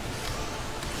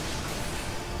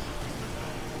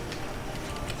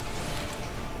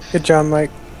 Good job,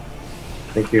 Mike.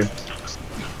 Thank you.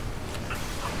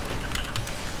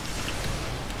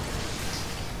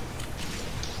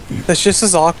 That's just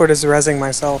as awkward as rezzing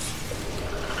myself.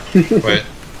 What?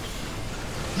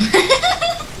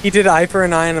 He did eye for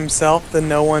an eye on himself, then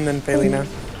no one, then Felina.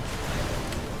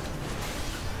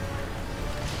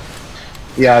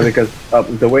 Yeah, because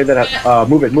the way that I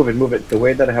move it. The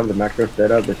way that I have the macro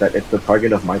set up is that it's the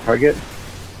target of my target,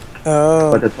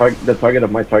 Oh. but the target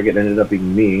of my target ended up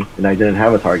being me, and I didn't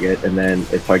have a target, and then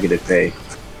it targeted Faye,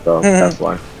 so that's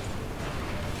why.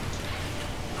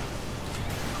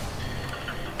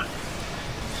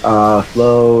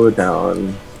 Slow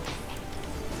down.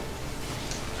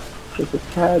 Just a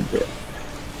tad bit.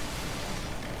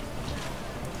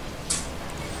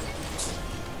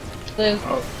 Blue.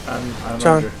 Oh, I'm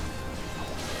John. under.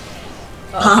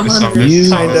 I'm This song, under. this You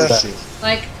song kinda- is,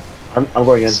 Like, I'm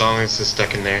going in. song is just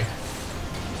stuck in there.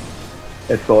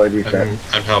 It's cool. It reset.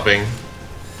 I'm helping.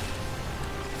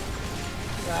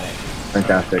 got it.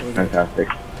 Fantastic. Fantastic.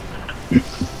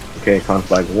 Okay, con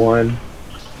flag 1.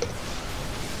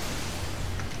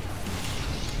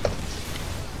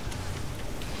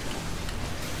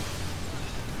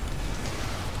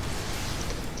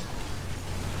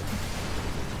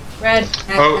 Red.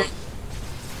 Oh.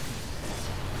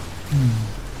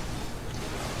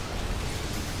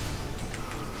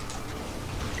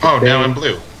 Oh, now I'm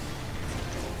blue.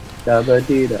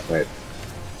 Da-ba-dee-da. Wait.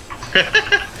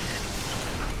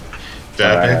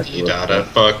 Da-da-dee-da-da,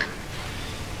 fuck.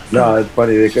 No, it's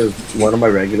funny because one of my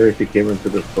regulars, he came into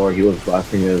the store, he was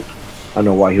blasting his, I don't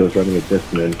know why he was running a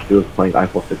Discman. He was playing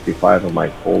Eiffel 65. I'm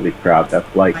like, holy crap, that's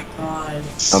Oh like my god.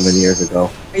 how many years ago?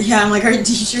 Yeah, I'm like, are you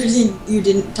sure you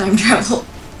didn't time travel?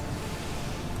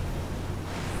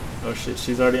 Oh shit,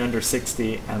 she's already under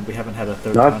 60, and we haven't had a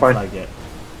third No, it's fine. flag yet.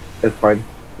 It's fine.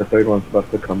 The third one's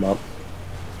about to come up.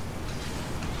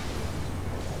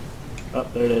 Oh,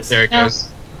 there it is. There it No. goes.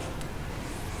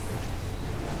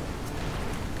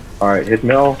 Alright, hit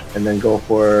mill, and then go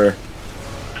for...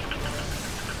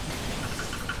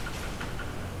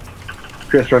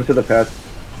 Chris, run to the path.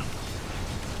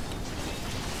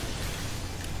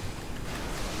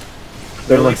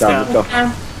 Third one's down, let's go.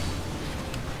 Down.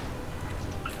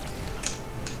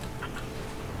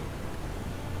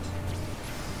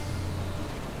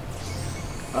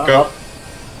 Go.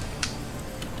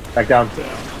 Back down.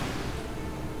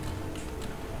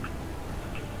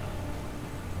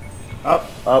 Up,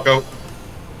 Up. Go.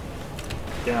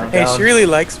 down, Hey, down. she really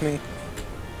likes me.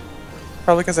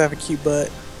 Probably because I have a cute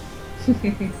butt.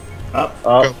 up.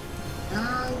 Up. Go.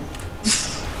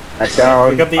 Back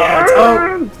down. Pick up the ads.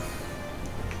 Oh!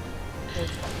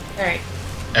 Alright,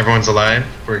 Everyone's alive.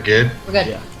 We're good. we're good.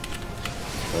 Yeah,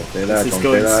 Don't say that, this is don't say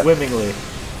going that. swimmingly.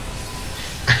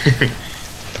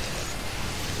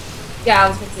 Yeah, I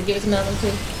was going to give us another one too.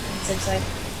 On the same side.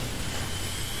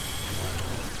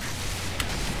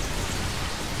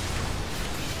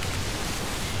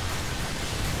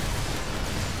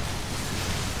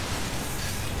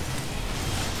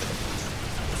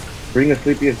 Bring the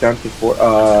sleepiest down to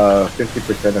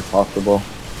 50% if possible.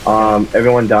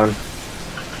 Everyone down.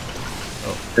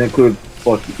 Include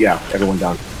both, yeah, everyone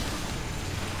down.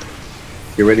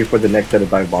 Get ready for the next set of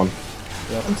dive bombs.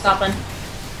 I'm stopping.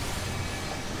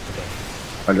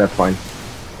 Alright, that's fine.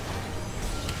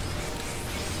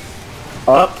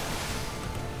 Up.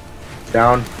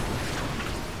 Down.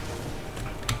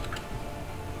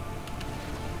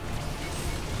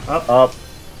 Up. Up.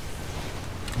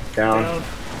 Down. Down.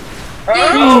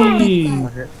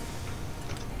 Hey!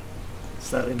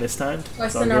 Slightly mistimed. Twice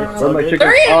It's all in a good. row. It's Where's all my good. chicken?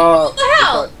 Three? What the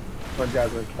hell? Fun,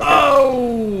 Jasmine. Okay.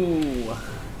 Oh!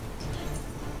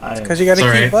 I am Because you got a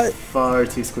It's cute butt. far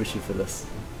too squishy for this.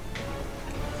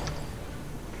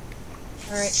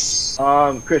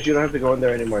 Alright. Chris, you don't have to go in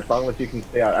there anymore. As long as you can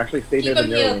stay out. Actually, stay near Keep the him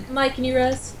mirror. healed. Mike, can you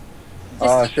rest?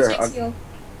 Sure, Just heal.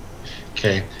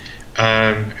 Okay.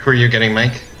 Who are you getting,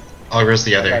 Mike? I'll rest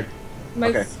the other. Okay.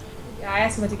 Mike's, Okay. Yeah, I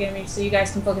asked him what to get me so you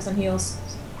guys can focus on heals.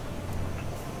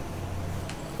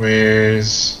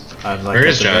 Where's... I'm like Where at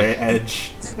is the John? very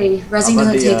edge. Okay, Resing I'm on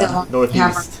doesn't the take that long.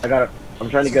 northeast. I got it. I'm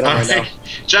trying to get up right now.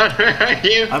 John, where are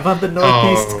you? I'm on the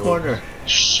northeast Oh. corner.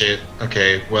 Shit.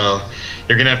 Okay, well,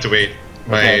 you're gonna have to wait.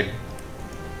 My Okay.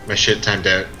 my shit timed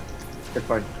out. It's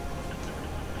fine.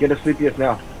 Get a sleepiest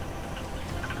now.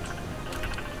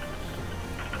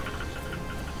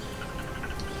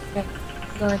 Okay. Go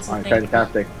into Alright, something.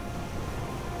 fantastic.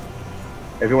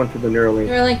 Everyone to the Neuralink.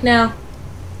 Neuralink now.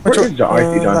 Which Where one? is John?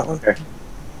 I see John. That one. Okay.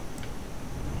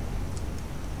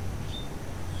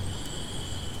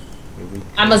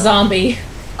 I'm a zombie.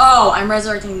 Oh, I'm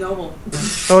resurrecting Noble.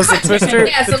 Oh, is the twister?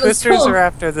 Yeah, so the it's twisters cool. are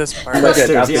after this part. Okay,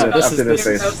 Twisters, after yeah, this, this after is-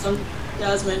 this this phase.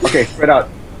 Jasmine. Okay, spread out.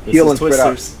 This Heal is and spread out.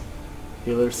 twisters.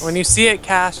 Healers. When you see it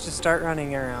cast, just start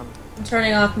running around. I'm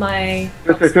turning off my.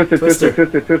 Twister.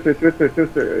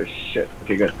 Shit.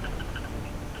 Okay, good. And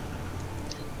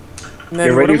Get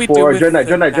then what do ready we do for with Dreadnought,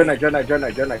 the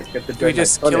Dreadnought, knight? Get the Do we Dreadnought.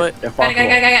 just Stun kill it? if Got it, possible.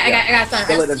 I got it.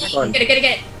 Kill it and stun. Get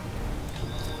it.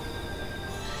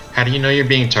 How do you know you're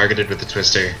being targeted with the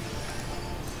twister?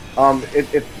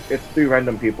 It's 3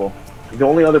 random people. The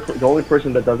only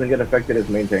person that doesn't get affected is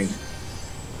main tank.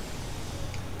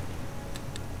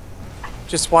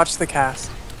 Just watch the cast.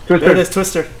 There it Twister. is,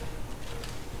 Twister.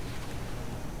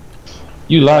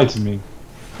 You lied to me.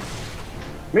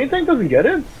 Main tank doesn't get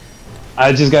it.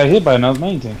 I just got hit by another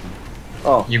main tank.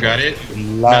 Oh, You got it? You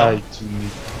lied to me.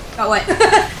 Oh, what?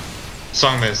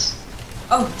 Song this.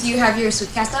 Oh, do you have your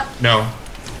swift cast up? No.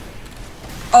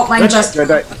 Oh, mine Good just. night.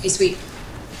 Good night. Okay, sweet.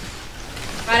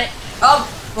 Got it. Oh,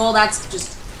 well, that's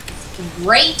just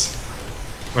great.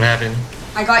 What happened?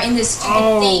 I got in this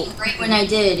stupid thing right when I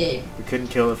did it. We couldn't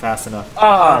kill it fast enough.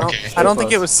 Okay. I don't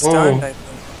think it was stunned. Oh. I think.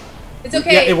 It's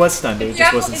okay. Yeah, it was stunned. It If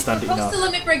just we're wasn't stunned close enough. to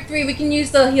limit break 3, we can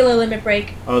use the healer limit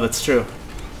break. Oh, that's true.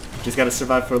 Just gotta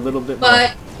survive for a little bit more.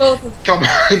 But both of Come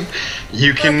on.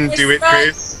 You can Chris, do it, run.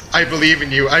 Chris. I believe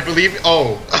in you. I believe.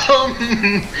 Oh.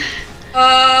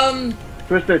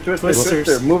 Twister, Twisters.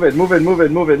 Twister. Move it, move it, move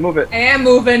it, move it, move it. I am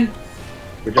moving.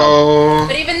 Good job. Oh.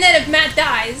 But even then, if Matt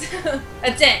dies,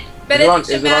 that's it. Is it on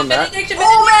Benediction, Matt? Matt. Benediction,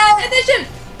 Oh, Benediction,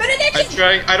 I'm Benediction.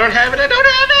 trying. I don't have it. I don't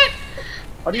have it.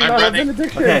 How do you I'm not have running.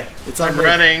 benediction? Okay, it's on I'm me.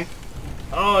 running.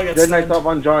 Oh, I got Dead Knight's stunned. up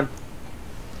on John.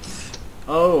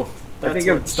 Oh, I that's think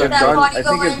what if stunned that me. John, body I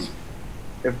think going.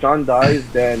 if John dies,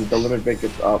 then the limit break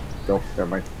gets up. No, never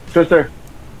mind. Twister.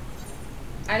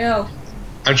 I know.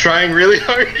 I'm trying really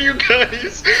hard, you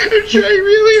guys. I'm trying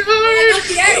really I got hard.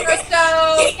 the aggro, so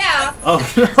yeah. Oh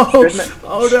Good no! night.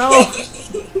 Oh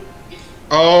no!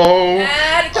 Oh.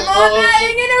 Matt, come on, Matt,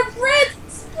 you need a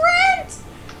sprint.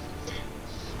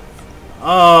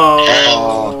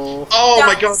 Oh! Oh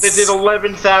my god, they did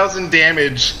 11,000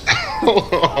 damage.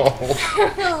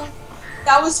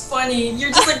 That was funny.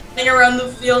 You're just like running around the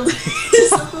field.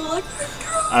 Like,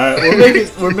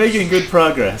 Alright, we're making good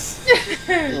progress.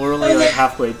 We're only like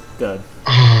halfway done.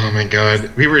 Oh my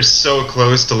god, we were so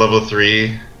close to level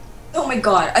 3. oh my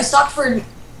god! I stopped for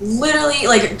literally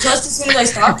like just as soon as I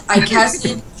stopped, I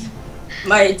casted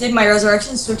did my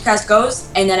resurrection. Swift cast goes,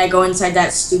 and then I go inside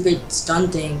that stupid stun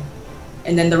thing,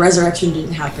 and then the resurrection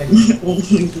didn't happen.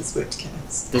 Only the swift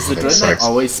cast. Does the That Dread Knight sucks.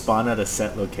 always spawn at a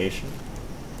set location?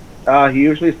 He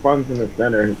usually spawns in the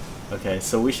center, Okay,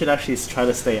 so we should actually try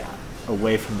to stay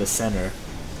away from the center.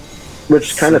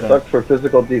 which kind of So then- sucks for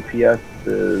physical DPS.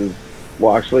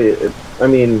 Well, actually, I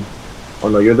mean, oh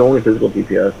no, you're the only physical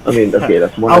DPS. I mean, okay,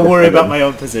 that's one. I'll worry about my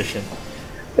own position.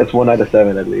 That's 1 out of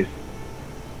 7 at least.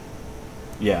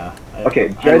 Yeah. Okay,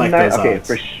 I Dread like Knight. those Okay,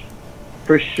 odds.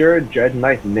 for sure, Dread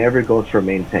Knight never goes for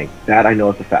main tank. That I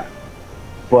know is a fact.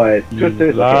 But You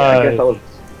Twisters. Okay, I guess I lied. was.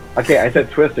 Okay, I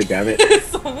said Twister. Damn it.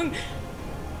 Song.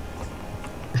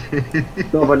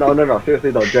 No, but no. Seriously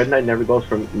though, Dread Knight never goes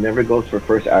for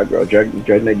first aggro.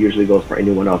 Dread Knight usually goes for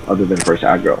anyone else other than first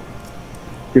aggro.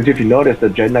 Because if you notice, the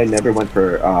Dread Knight never went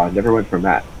for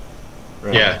Matt.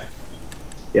 Right. Yeah.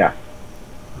 Yeah.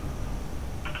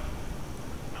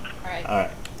 Alright,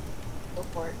 Alright, go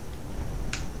for it.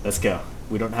 let's go.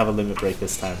 We don't have a limit break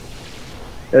this time.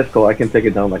 That's cool. I can take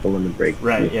it down like a lemon break.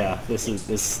 Right, yeah. This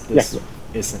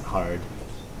isn't hard.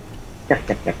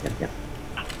 Yeah.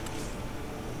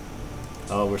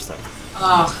 Oh, we're stuck.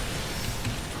 Oh,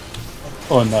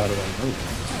 Oh, not at all.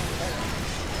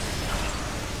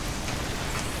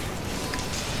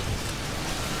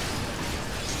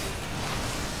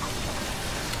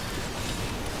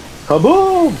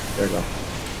 Kaboom! There you go.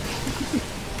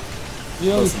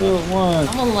 You only feel it once.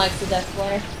 I'm on life to death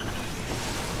flare.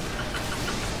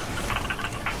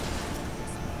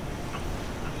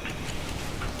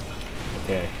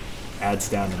 Okay. Adds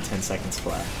down in 10 seconds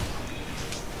flat.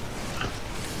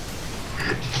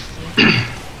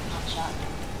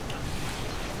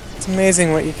 It's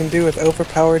amazing what you can do with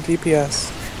overpowered DPS.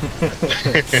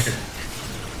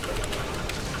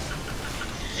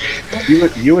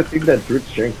 You would think that brute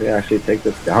strength can actually take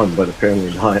this down, but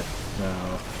apparently not.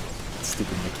 No.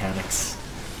 Stupid mechanics.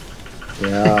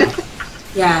 Yeah.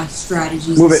 yeah,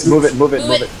 strategies. move and it, such. move it, move it, Move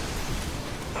move it. it.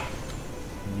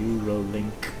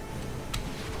 Eurolink.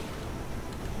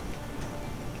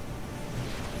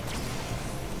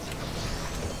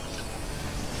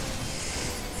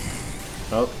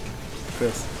 Oh,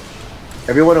 Chris.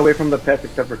 Everyone away from the pets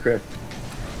except for Chris.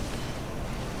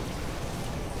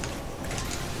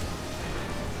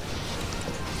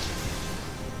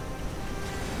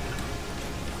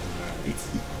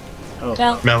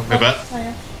 Oh, Mel, move up.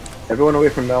 Everyone away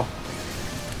from Mel.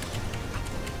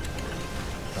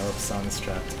 oh, Sana's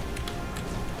trapped.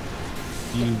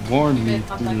 You warned me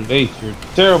too late. You're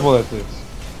terrible at this.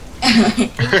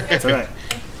 It's alright.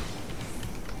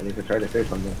 I need to try to say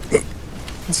something.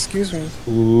 Excuse me.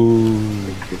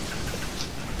 Ooh.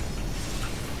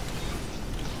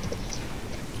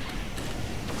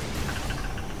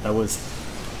 That was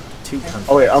 2 conflicts.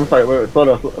 Oh wait, I'm sorry. Wait, slow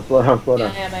down.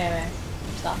 Yeah.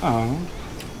 Stop. Oh.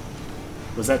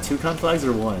 Was that 2 conflags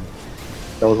or 1?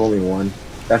 That was only one.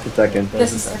 That's the second. That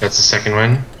This was is- the second. That's the second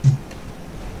one.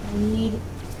 I need.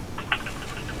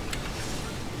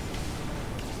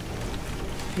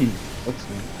 What's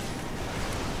that?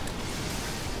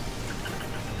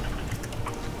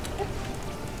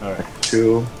 Alright.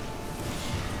 2.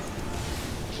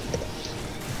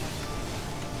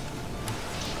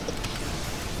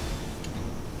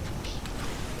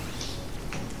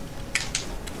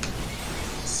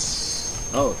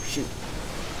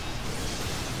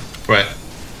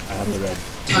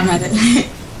 don't have it.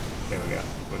 There we go.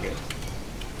 We're good.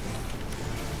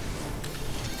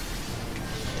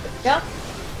 Yeah.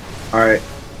 Alright.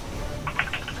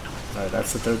 Alright,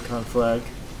 that's the third con flag.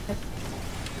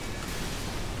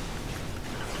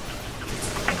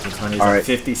 Tony's All at right.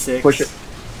 56. Push it.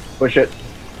 Push it.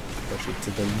 Push it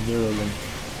to the Neuralink.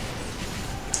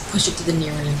 Push it to the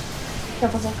near end.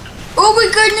 Careful, Zach. Oh my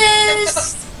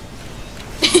goodness!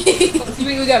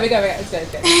 we got it. It's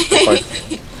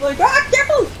good. Like, ah,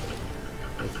 careful!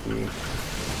 50.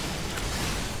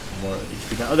 More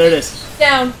HP down. Oh, there it is.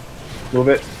 Down. Move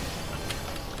it.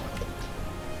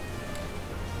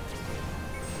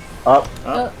 Up.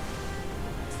 Up.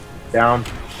 Down.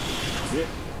 Yeah.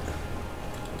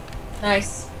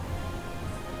 Nice.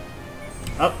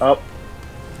 Up.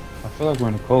 I feel like we're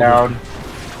in a Colgate. Down.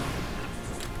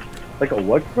 Like a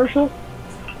what commercial?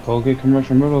 Colgate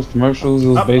commercial. Remember those commercials? It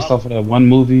was Up, based up. off of that one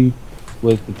movie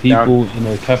with the people in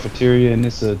a cafeteria and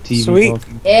it's a TV. Sweet.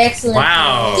 talking. Excellent.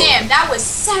 Wow. Damn, that was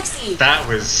sexy! That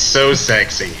was so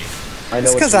sexy. I know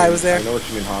It's what 'cause you I mean. was there. I know what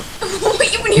you mean, Hawk.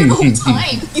 You were here the whole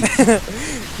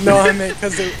time! No, I meant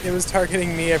because it was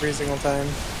targeting me every single time.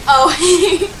 Oh,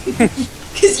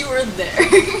 because you were there.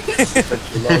 But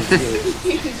you love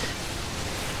you.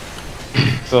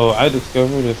 So I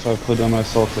discovered if I put down my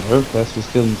salted earth, that's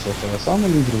what's killing me so fast. So I'm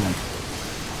gonna leave it alone.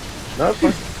 No, it's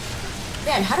fine.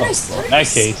 Man, how did I Well, start in that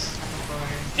this? case,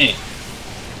 eh.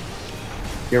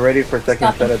 You ready for second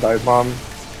Stop set of dive bombs?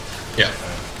 Yeah.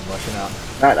 I'm watching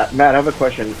out. Matt, I have a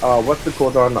question. What's the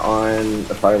cooldown on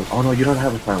Asylum? Oh no, you don't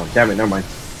have Asylum. Damn it, never mind.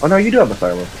 Oh no, you do have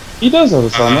Asylum. He does have a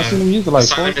song. I've seen him use it like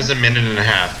Silent 4 is a minute and a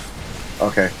half.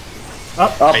 Okay.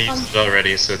 Up. Up. I used it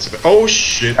already, so it's a bit. Oh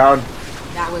shit! Down.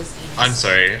 That was easy. I'm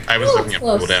sorry. I was Ooh, looking at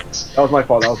close. cooldowns. That was my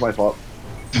fault. That was my fault.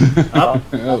 Up.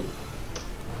 Oh.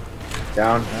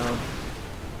 Down. Down.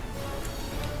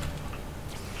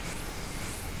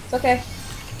 It's okay.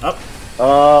 Up.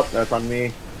 Up. That's on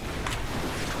me.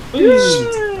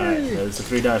 Alright, there's the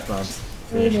 3 dive bombs.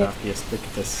 Finish Okay. off. Yes, look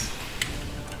at this.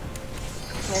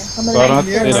 Okay. I'm So I gonna don't have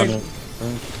to Yeah, stay right. down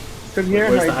there. Come here.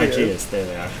 Where's the hide here. IGs? There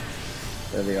they are.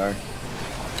 There they are.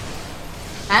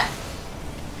 Matt,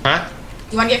 Huh?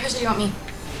 you want to get Chris or you want me?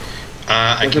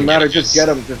 I Doesn't can matter. get Just get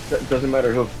them. Just doesn't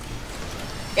matter who.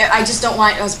 Yeah, I just don't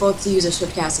want us both to use a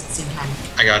swift cast at the same time.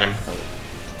 I got him.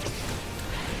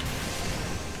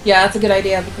 Yeah, that's a good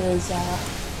idea because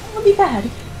it'll be bad.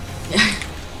 Yeah.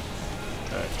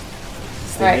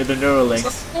 Stay Alright. near the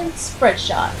Neuralinks. And spread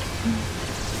shot.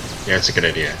 Yeah, it's a good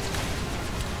idea.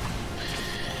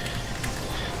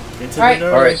 Into Alright.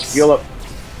 the All right. Neuralinks. Heal up.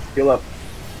 Heal up.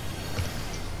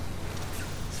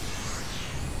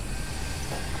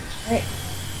 Alright.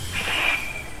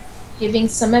 Giving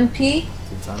some MP.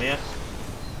 Tanya?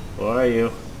 Where are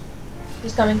you?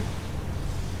 Who's coming?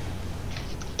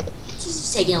 She's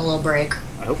just taking a little break.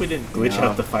 I hope we didn't glitch No.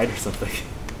 out the fight or something.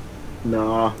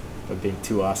 No. By being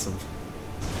too awesome.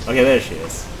 Okay, there she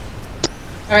is.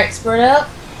 Alright, spread out.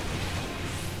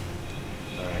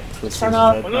 Alright, Twister's Turn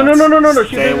off. red No, no, no, no, no, no.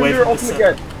 She Stay didn't away do her from the ultimate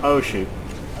center. yet. Oh shoot.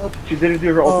 She didn't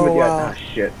do her Oh, ultimate yet. wow. Ah,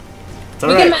 shit. It's We can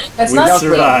alright. ma- that's We not- Now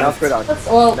spread out. Now survived. spread out. Let's,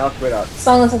 well, Now spread out.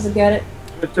 Silence doesn't get it.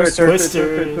 Twister,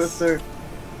 Twisters. Twister.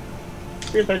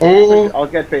 Twister. Oh. I'll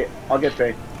get Faye. I'll get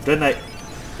Faye. Good night.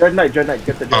 Dread Knight, Dread Knight,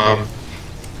 get the Dread Knight.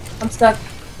 I'm stuck.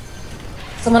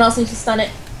 Someone else needs to stun it.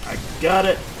 I got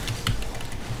it.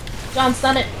 John,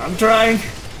 stun it. I'm trying.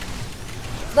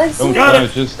 Let's Don't see. Got try,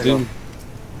 it. just do.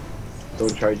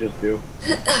 Don't try, just do.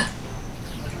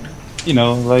 You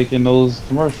know, like in those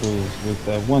commercials with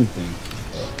that one thing.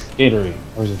 Gatorade.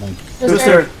 Or is it like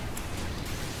Twister.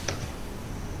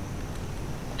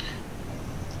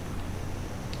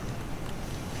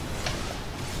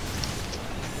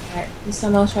 Alright,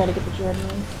 someone else try to get the Jordan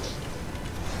one.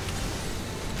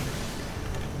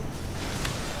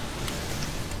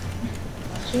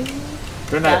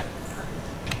 Good night.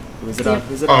 Who's it on?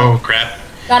 Who's it Oh on? crap!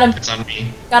 Got him. It's on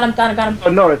me. Got him. Got him. Oh,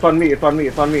 no, it's on me. It's on me.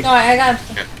 It's on me. No, I got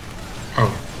him.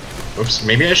 Oh, oops.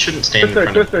 Maybe I shouldn't stand in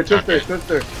Twister, front Twister, of. Twister,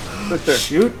 Okay. Twister, Twister.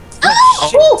 Shoot.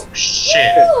 Oh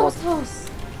shit! Close, close.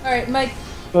 Alright, Mike.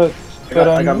 but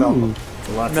I got Mel. moved. It's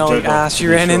a lot to Melly juggle, ass, to you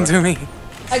be ran sure. into me.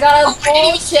 I got a Oh, I didn't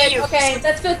even see bullshit. you. Okay,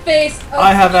 that's fifth base. Oh,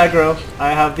 I have aggro.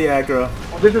 I have the aggro.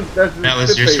 This is that's Now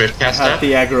is your Faye. swift I cast have up?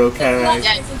 the aggro carry.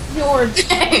 it's yours.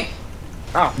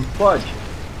 Ah, fudge.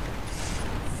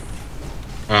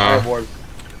 Uh, Board.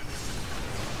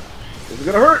 This is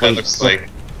gonna hurt. that looks like.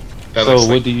 That So looks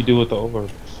what like. do you do with the over?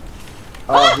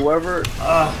 Whoever,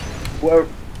 Ah, whoever.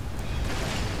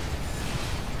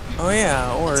 Oh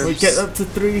yeah, we orbs. get up to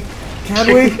 3. Can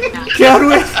we? Can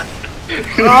we?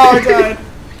 Oh god.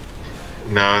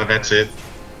 No, that's it.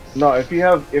 No, if you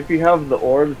have the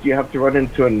orbs, you have to run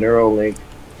into a neural link.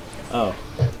 Oh.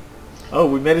 Oh,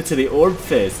 we made it to the orb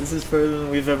phase. This is further than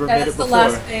we've ever made it That's the before.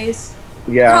 last phase.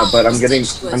 Yeah, Oh, but I'm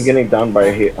ridiculous. getting down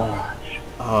by here.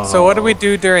 Oh. So what do we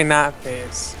do during that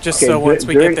phase? Just Okay, so once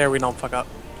we during- get there, we don't fuck up.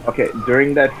 Okay,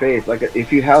 during that phase, like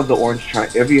if you have the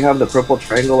if you have the purple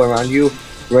triangle around you,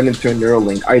 run into a neural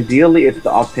link. Ideally, it's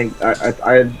the off tank.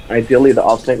 Ideally, the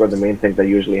off tank or the main tank that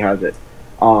usually has it.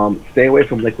 Stay away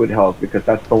from liquid health because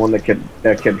that's the one that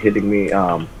kept hitting me.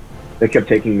 That kept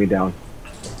taking me down.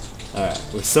 Alright,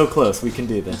 we're so close. We can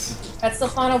do this. That's the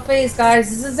final phase, guys.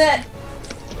 This is it.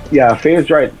 Yeah, Faye's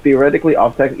right. Theoretically,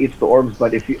 off tank eats the orbs,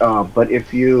 but if you because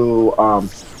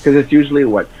it's usually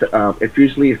it's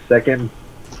usually second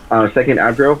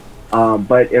aggro.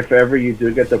 But if ever you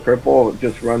do get the purple,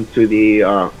 just run to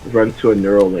a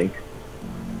neural link.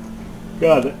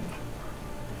 Got it.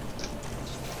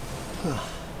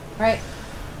 Right.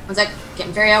 One sec,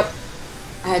 getting Fairy out.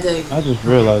 I had to. I just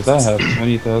realized I have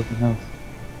 20,000 health.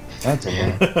 That's a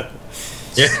lot.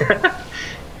 Yeah.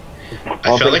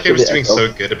 I felt like I was doing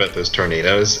so good about those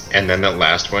tornadoes, and then that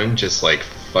last one just like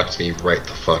fucked me right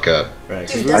the fuck up. Right.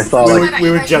 'cause Dude, we, that's saw, the like- reason we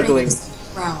were I tried juggling. this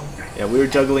round. Yeah, we were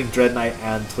juggling Dread Knight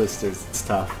and Twisters. It's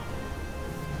tough.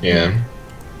 Yeah.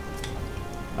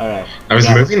 Alright. I was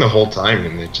got it. moving the whole time,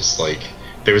 and it just like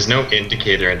there was no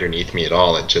indicator underneath me at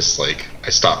all. It just like I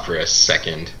stopped for a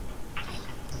second.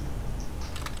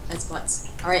 That's butts.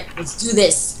 Alright, let's do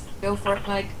this. Go for it,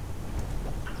 Mike.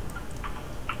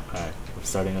 Alright, we're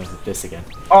starting with this again.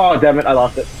 Oh damn it! I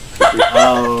lost it.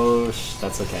 Oh,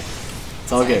 that's okay.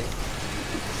 It's all good.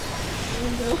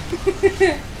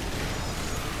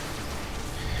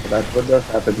 That's what does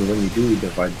happen when you do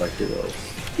divide by 0.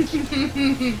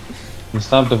 You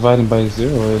stop dividing by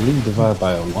 0, or at least divide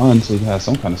by a 1 so you have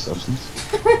some kind of substance.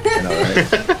 You know, right?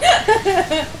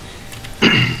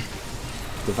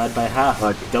 Divide by half.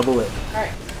 Like- Double it.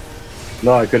 Alright.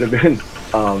 No, it could have been.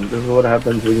 This is what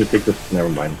happens when you take this. Never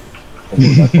mind. Don't go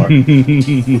that far.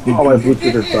 Oh, my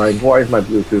Bluetooth is dying. Why is my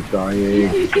Bluetooth dying?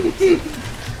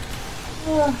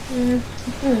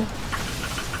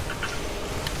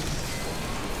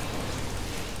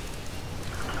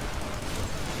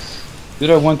 Do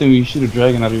that one thing where you shoot a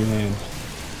dragon out of your hand.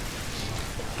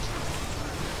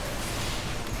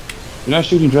 You're not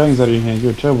shooting dragons out of your hand,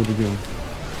 you're terrible to do.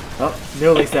 Oh,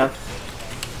 Neuralink's down.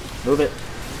 Move it.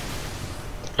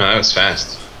 Oh, that was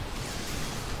fast.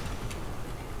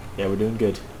 Yeah, we're doing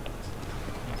good.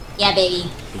 Yeah, baby.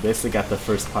 We basically got the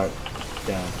first part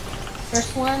down.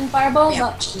 First one, fireballs Yeah,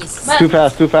 up. jeez. But- Too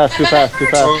fast, too fast, too fast, too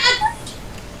fast.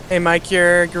 Hey, Mike,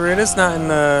 your Garuda's not in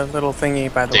the little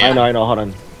thingy, by the way. I know, hold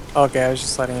on. Okay, I was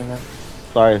just letting you know.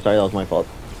 Sorry, that was my fault.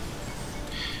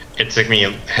 It took me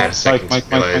half a second Mike,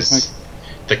 to realize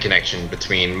the connection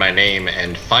between my name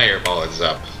and Fireball is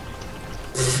up.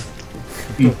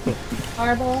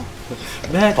 Fireball.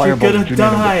 Matt, you're gonna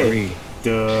die!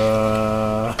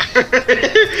 Duh.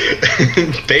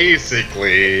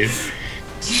 Basically. You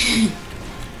see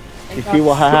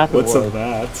what happened What's was, a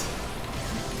that?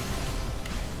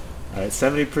 Alright,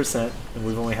 70%, and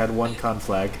we've only had one con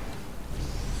flag.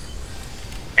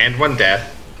 And one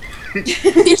death.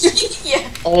 Yeah,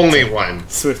 Only one.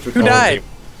 Swift Who recall. died?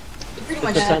 pretty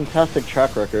much. it's a fantastic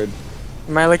track record.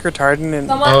 Am I like retarded? And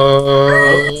Someone.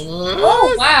 Oh,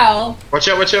 Oh, wow. watch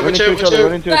out, watch out, Run watch into out, each watch other,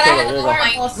 run out. into But each I other. had There you the go. wire- Oh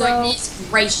my Also- goodness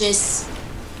gracious.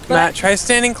 Matt, try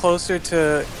standing closer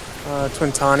to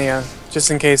Twintania,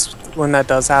 just in case when that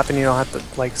does happen, you don't have to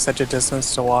like such a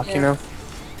distance to walk. You Yeah. know.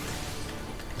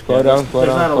 Slow down, slow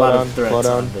There's down, not a slow lot down, of threats slow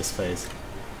down. on this phase.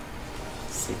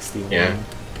 61. Yeah.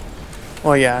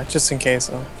 Well, yeah, just in case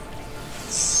though.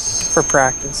 For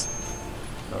practice.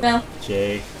 No.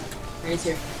 Jay. Right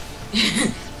here.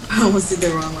 I almost did the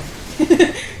wrong one.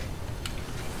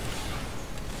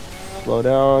 Slow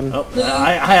down. Oh,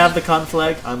 I have the con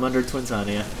flag. I'm under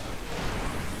Twintania.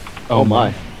 Oh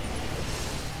my.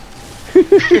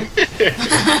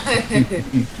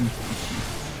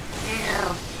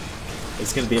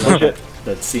 It's gonna be like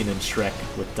that scene in Shrek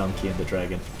with Donkey and the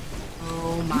Dragon.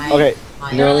 Oh my. Okay,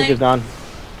 my. Neuralink is down.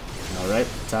 Alright,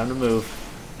 time to move.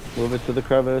 Move it to the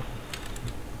crevice.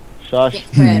 Shush.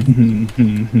 Get crab.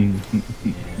 And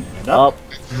up, Up,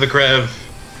 The Grev.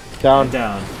 down. and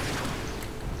down.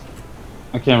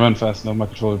 I can't run fast enough, my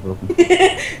controller's broken.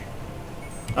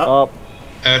 Up,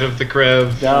 Out of the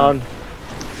Grev. down.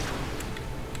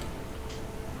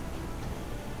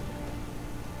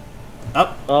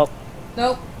 Up. Up.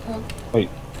 Nope. Nope.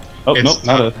 Oh, It's nope,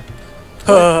 not up.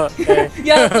 Okay.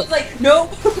 Yeah, I was like,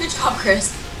 nope. Good job,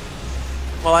 Chris.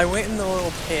 Well, I went in the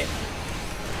little pit,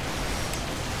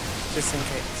 just in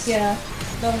case. Yeah,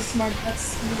 that was smart.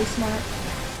 That's really smart.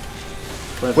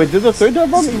 Wait, did the third dive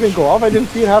bomb even go off? I didn't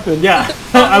see it happen. Yeah,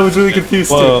 I was really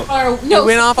confused too. It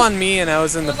went off on me, and I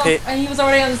was in the pit. And he was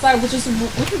already on the side, which is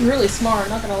really smart.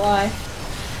 Not gonna lie.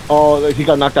 Oh, he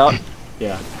got knocked out.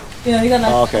 Yeah, Yeah, he got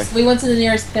knocked. Oh, okay. So we went to the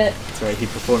nearest pit. that's right. He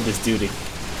performed his duty.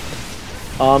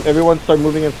 Everyone start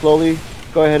moving in slowly.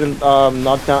 Go ahead and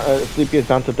knock down Sleepy is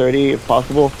down to 30 if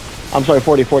possible. I'm sorry,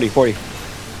 40. 50.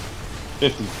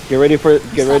 Get ready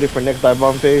for next dive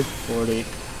bomb phase. 40.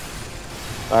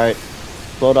 All right,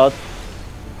 slow dots.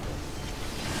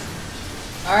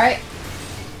 All right.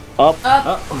 Up,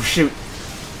 Oh shoot.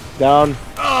 down.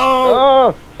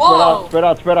 Oh. Oh! Spread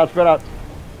out.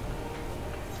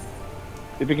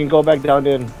 If you can go back down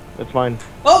in, that's fine.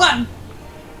 Hold on.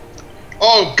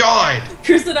 Oh God!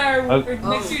 Chris and I are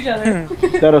next to each other.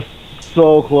 That is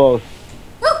so close.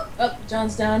 Oh,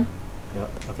 John's down. Yep.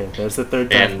 Okay, there's the third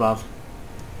dive bomb.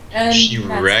 And She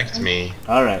Matt's wrecked down. me.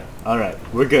 All right.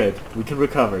 We're good. We can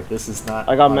recover. This is not.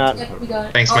 I got hard Matt. to Yep, recover. we got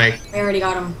it. Thanks, Mike. I already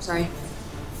got him. Sorry.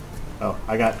 Oh,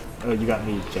 you got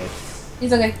me, Jay.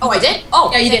 He's okay. Oh, I did?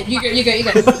 Oh. Yeah, you did. You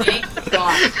good. Thank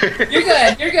God.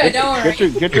 You're good. Don't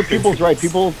worry. Get your peoples right,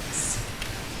 people.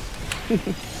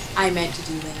 I meant to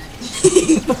do that.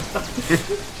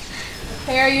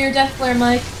 Prepare your death flare,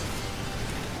 Mike.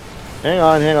 Hang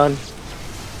on. I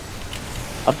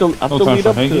have to No time lead for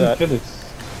up to hanging. that. Kill it.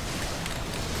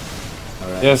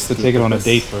 All right. He has to take it on a This-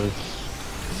 date first.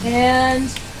 And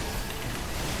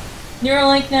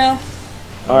Neuralink now.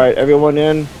 All right, everyone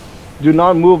in. Do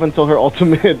not move until her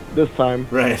ultimate this time.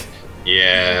 Right.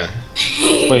 Yeah.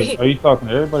 Wait, are you talking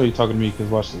to everybody or are you talking to me? Because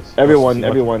watch this. Everyone.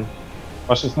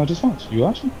 Watch this, not just watch. You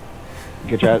watching?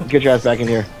 Get your ass back in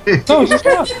here. No, just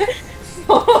watch.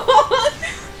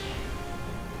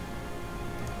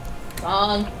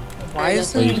 Wrong. Why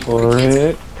is Wait it? for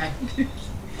it. Okay.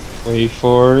 Wait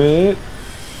for it.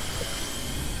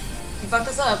 You fucked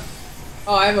us up.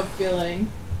 Oh, I have a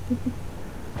feeling.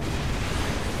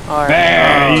 Alright.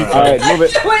 Bang! All right, move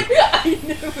it. I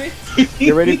knew it.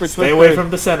 Get ready for Twister. Stay away from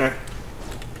the center.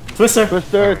 Twister.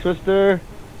 Twister.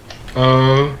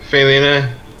 Oh,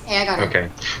 Felina. Hey, I got him. Okay.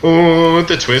 Oh,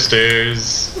 the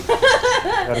twisters.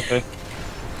 Gotta say.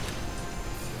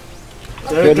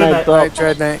 Good night, Alright,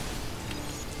 Dread Knight.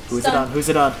 Who's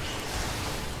it on?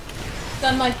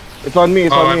 Done, Mike. It's on me.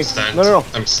 It's Oh, on I'm me. stunned. No.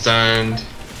 I'm stunned.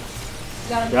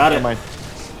 Got him. Got Never it. mind.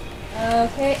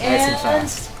 Okay, Nice and and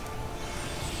fast.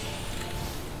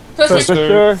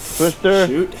 Twister. Twister.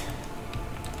 Shoot.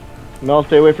 No,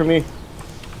 stay away from me.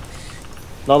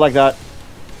 Not like that.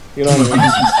 You know what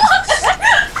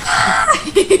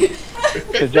I mean?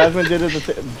 Because Jasmine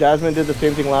did the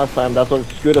same thing last time. That's what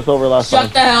screwed us over last Shut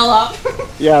time. the hell up.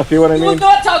 Yeah, see what I We will mean?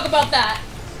 not talk about that.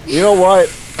 You know what?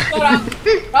 Shut up.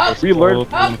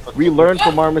 Up. We learned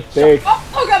from our mistakes.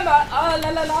 Oh, God.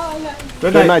 La, la, la, la.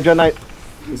 Good night. Good night.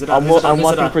 Who's it on? I'm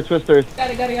watching for twisters.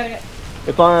 Got it.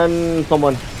 It's on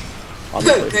someone.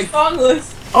 Good.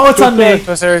 Songless. Oh, it's on me.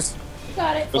 Twisters.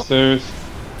 Got it. Upstairs.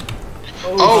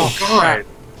 Oh God.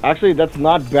 Actually, that's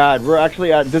not bad. We're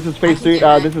actually at. This is phase 3.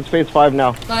 This is phase 5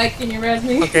 now. Mike, can you res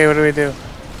me? Okay, what do we do?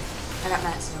 I got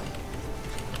Matt, so.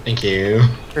 Thank you.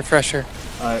 Refresher.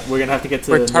 Alright, we're gonna have to get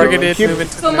to We're targeted. Keep- Moving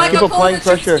to So the Mike, Keep I'll call applying the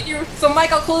troops pressure. with you. So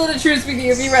Mike, I'll call the troops with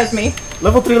you if you res me.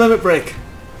 level 3 limit break.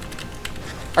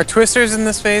 Are twisters in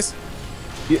this phase?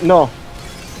 No.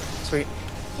 Sweet.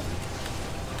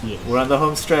 Yeah, we're on the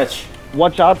home stretch.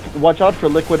 Watch out for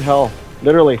liquid hell.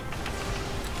 Literally.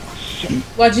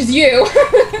 Watches you.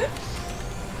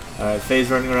 Alright, Faye's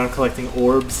running around collecting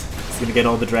orbs. He's gonna get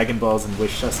all the Dragon Balls and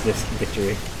wish us this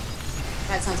victory.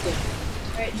 That sounds good.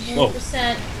 Alright, Whoa.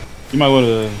 100%. You might want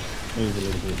to move a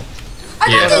little bit. I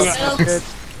got Yeah. this. Sounds good.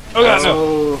 Oh God,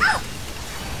 no.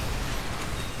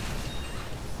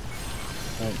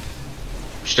 Oh,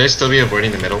 Should I still be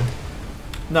avoiding the middle?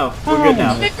 no, we're good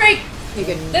now. Limit break. You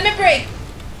can. Limit break.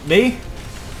 Me?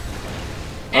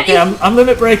 Okay, I'm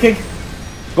limit breaking.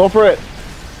 Go for it.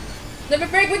 Limit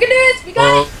break. We can do this. We got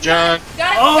Oh, it. John.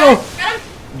 Got it. Oh. Got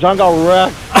him. John got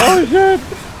wrecked. Oh shit.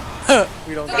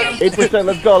 We don't got Okay. 8%.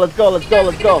 Let's go. Let's go out.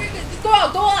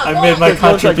 Go out. I made my Go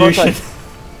inside, go contribution. inside.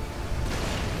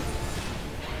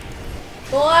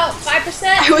 Go out. 5%.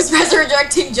 I was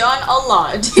resurrecting John a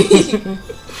lot.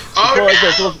 Oh Go like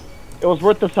this. no! It was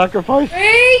worth the sacrifice.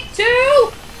 3,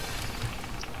 2.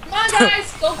 Come on,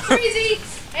 guys. Go crazy.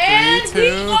 And 3,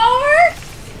 2. we are.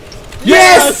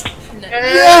 Yes!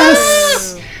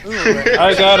 Yes! Ooh,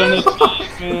 I got an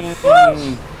achievement.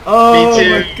 Oh Me too.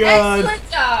 my god.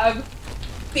 Excellent job.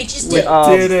 Bitches We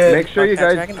did. did it. Make sure you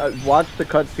Fuck that guys dragon. watch the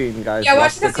cutscene, guys. Yeah,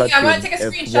 watch the cutscene. I want to take a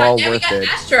It's screenshot. well Yeah, we worth got it.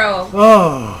 Astro.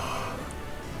 Oh.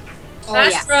 Oh, yeah.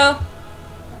 Astro.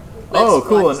 Oh,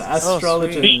 cool, an Let's-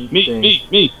 astrology Me.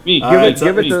 thing. Alright,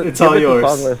 it's all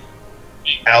yours.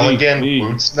 Elegant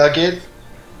Boots Nugget.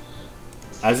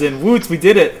 As in, Woots, we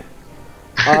did it!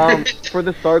 For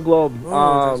the Star Globe,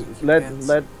 let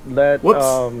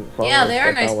Whoops. Yeah, they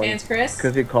are nice pants, Chris.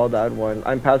 Because he called that one.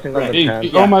 I'm passing on Right. the pants.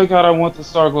 Oh my god, I want the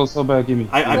Star Glow so bad. Give me.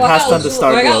 I passed on the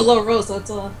Star I got a Globe. low roll, so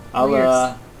it's all.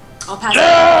 I'll pass.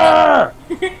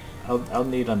 I'll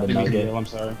need on the I didn't hear nugget. you, I'm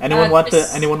sorry. Anyone want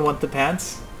Chris. the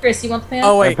pants? Chris, you want the pants?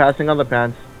 Oh I'm wait. passing on the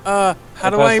pants. How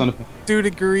do passed I on the- do to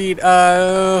greet?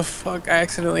 Fuck! I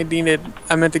accidentally deeded.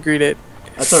 I meant to greet it.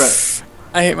 That's alright.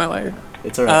 I hate my life.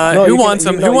 It's alright. No, Who you can- wants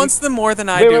them? you know, Who you- wants them more than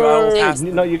I Wait, do? wait, I will wait, pass wait.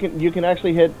 them. No, you can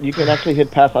actually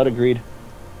hit pass out agreed.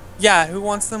 Yeah, who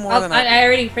wants them more than I do? I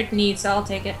already freaking need, so I'll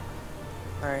take it.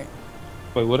 Alright.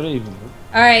 Wait, what did I even do?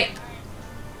 Alright.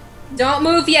 Don't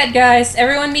move yet, guys.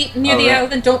 Everyone meet near the Alright.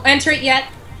 elegant. Don't enter it yet.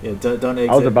 Yeah, don't exit.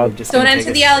 I was about- We're just Don't gonna enter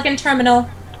take the us- elegant terminal.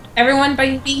 Everyone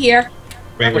be here.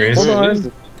 Wait, where is Hold it?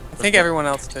 on. I think everyone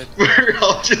else did. We're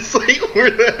all just like, where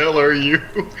the hell are you?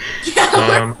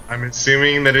 I'm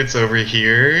assuming that it's over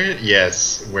here.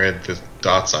 Yes, where the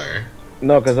dots are.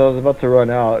 No, because I was about to run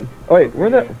out. Oh, wait, where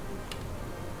the?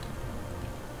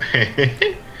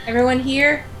 Everyone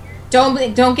here. Don't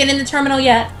get in the terminal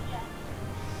yet.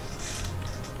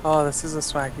 Oh, this is a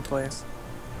swaggy place.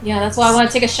 Yeah, that's why I want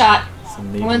to take a shot. Some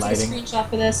I neat want to take a lighting. screenshot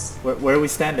for this. Where are we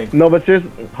standing? No, but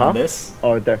seriously, huh? On this?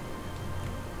 Oh, right there.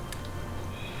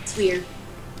 It's weird.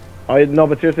 Oh, no,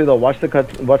 but seriously though, watch the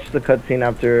cutscene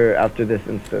after this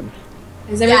instance.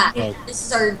 Is Yeah, everybody, this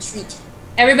is our treat.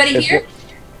 everybody It's- here?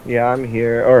 Yeah, I'm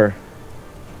here. Or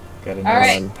Got a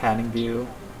Alright. nice panning view.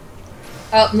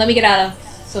 Oh, let me get out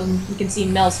of so you can see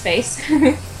Mel's face.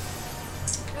 Who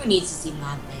needs to see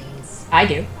my face? I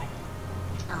do.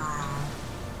 Ah.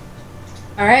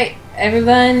 Alright,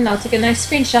 everyone, I'll take a nice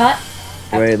screenshot.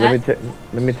 After wait, that.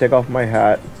 let me take off my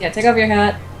hat. Yeah, take off your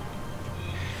hat.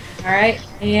 Alright,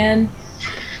 and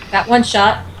got one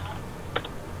shot.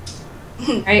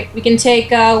 Alright, we can take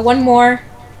one more.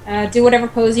 Do whatever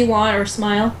pose you want or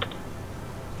smile.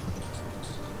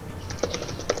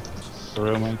 For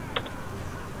real, man.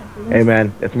 Hey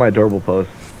man, it's my adorable pose.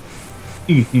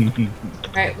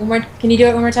 Alright, one more. Can you do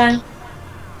it one more time?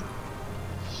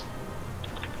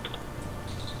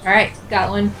 Alright, got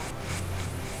one.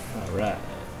 Alright.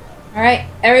 Alright,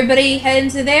 everybody head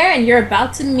into there and you're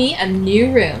about to meet a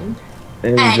new room.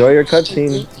 Enjoy your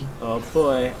cutscene. Oh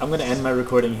boy. I'm gonna end my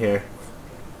recording here.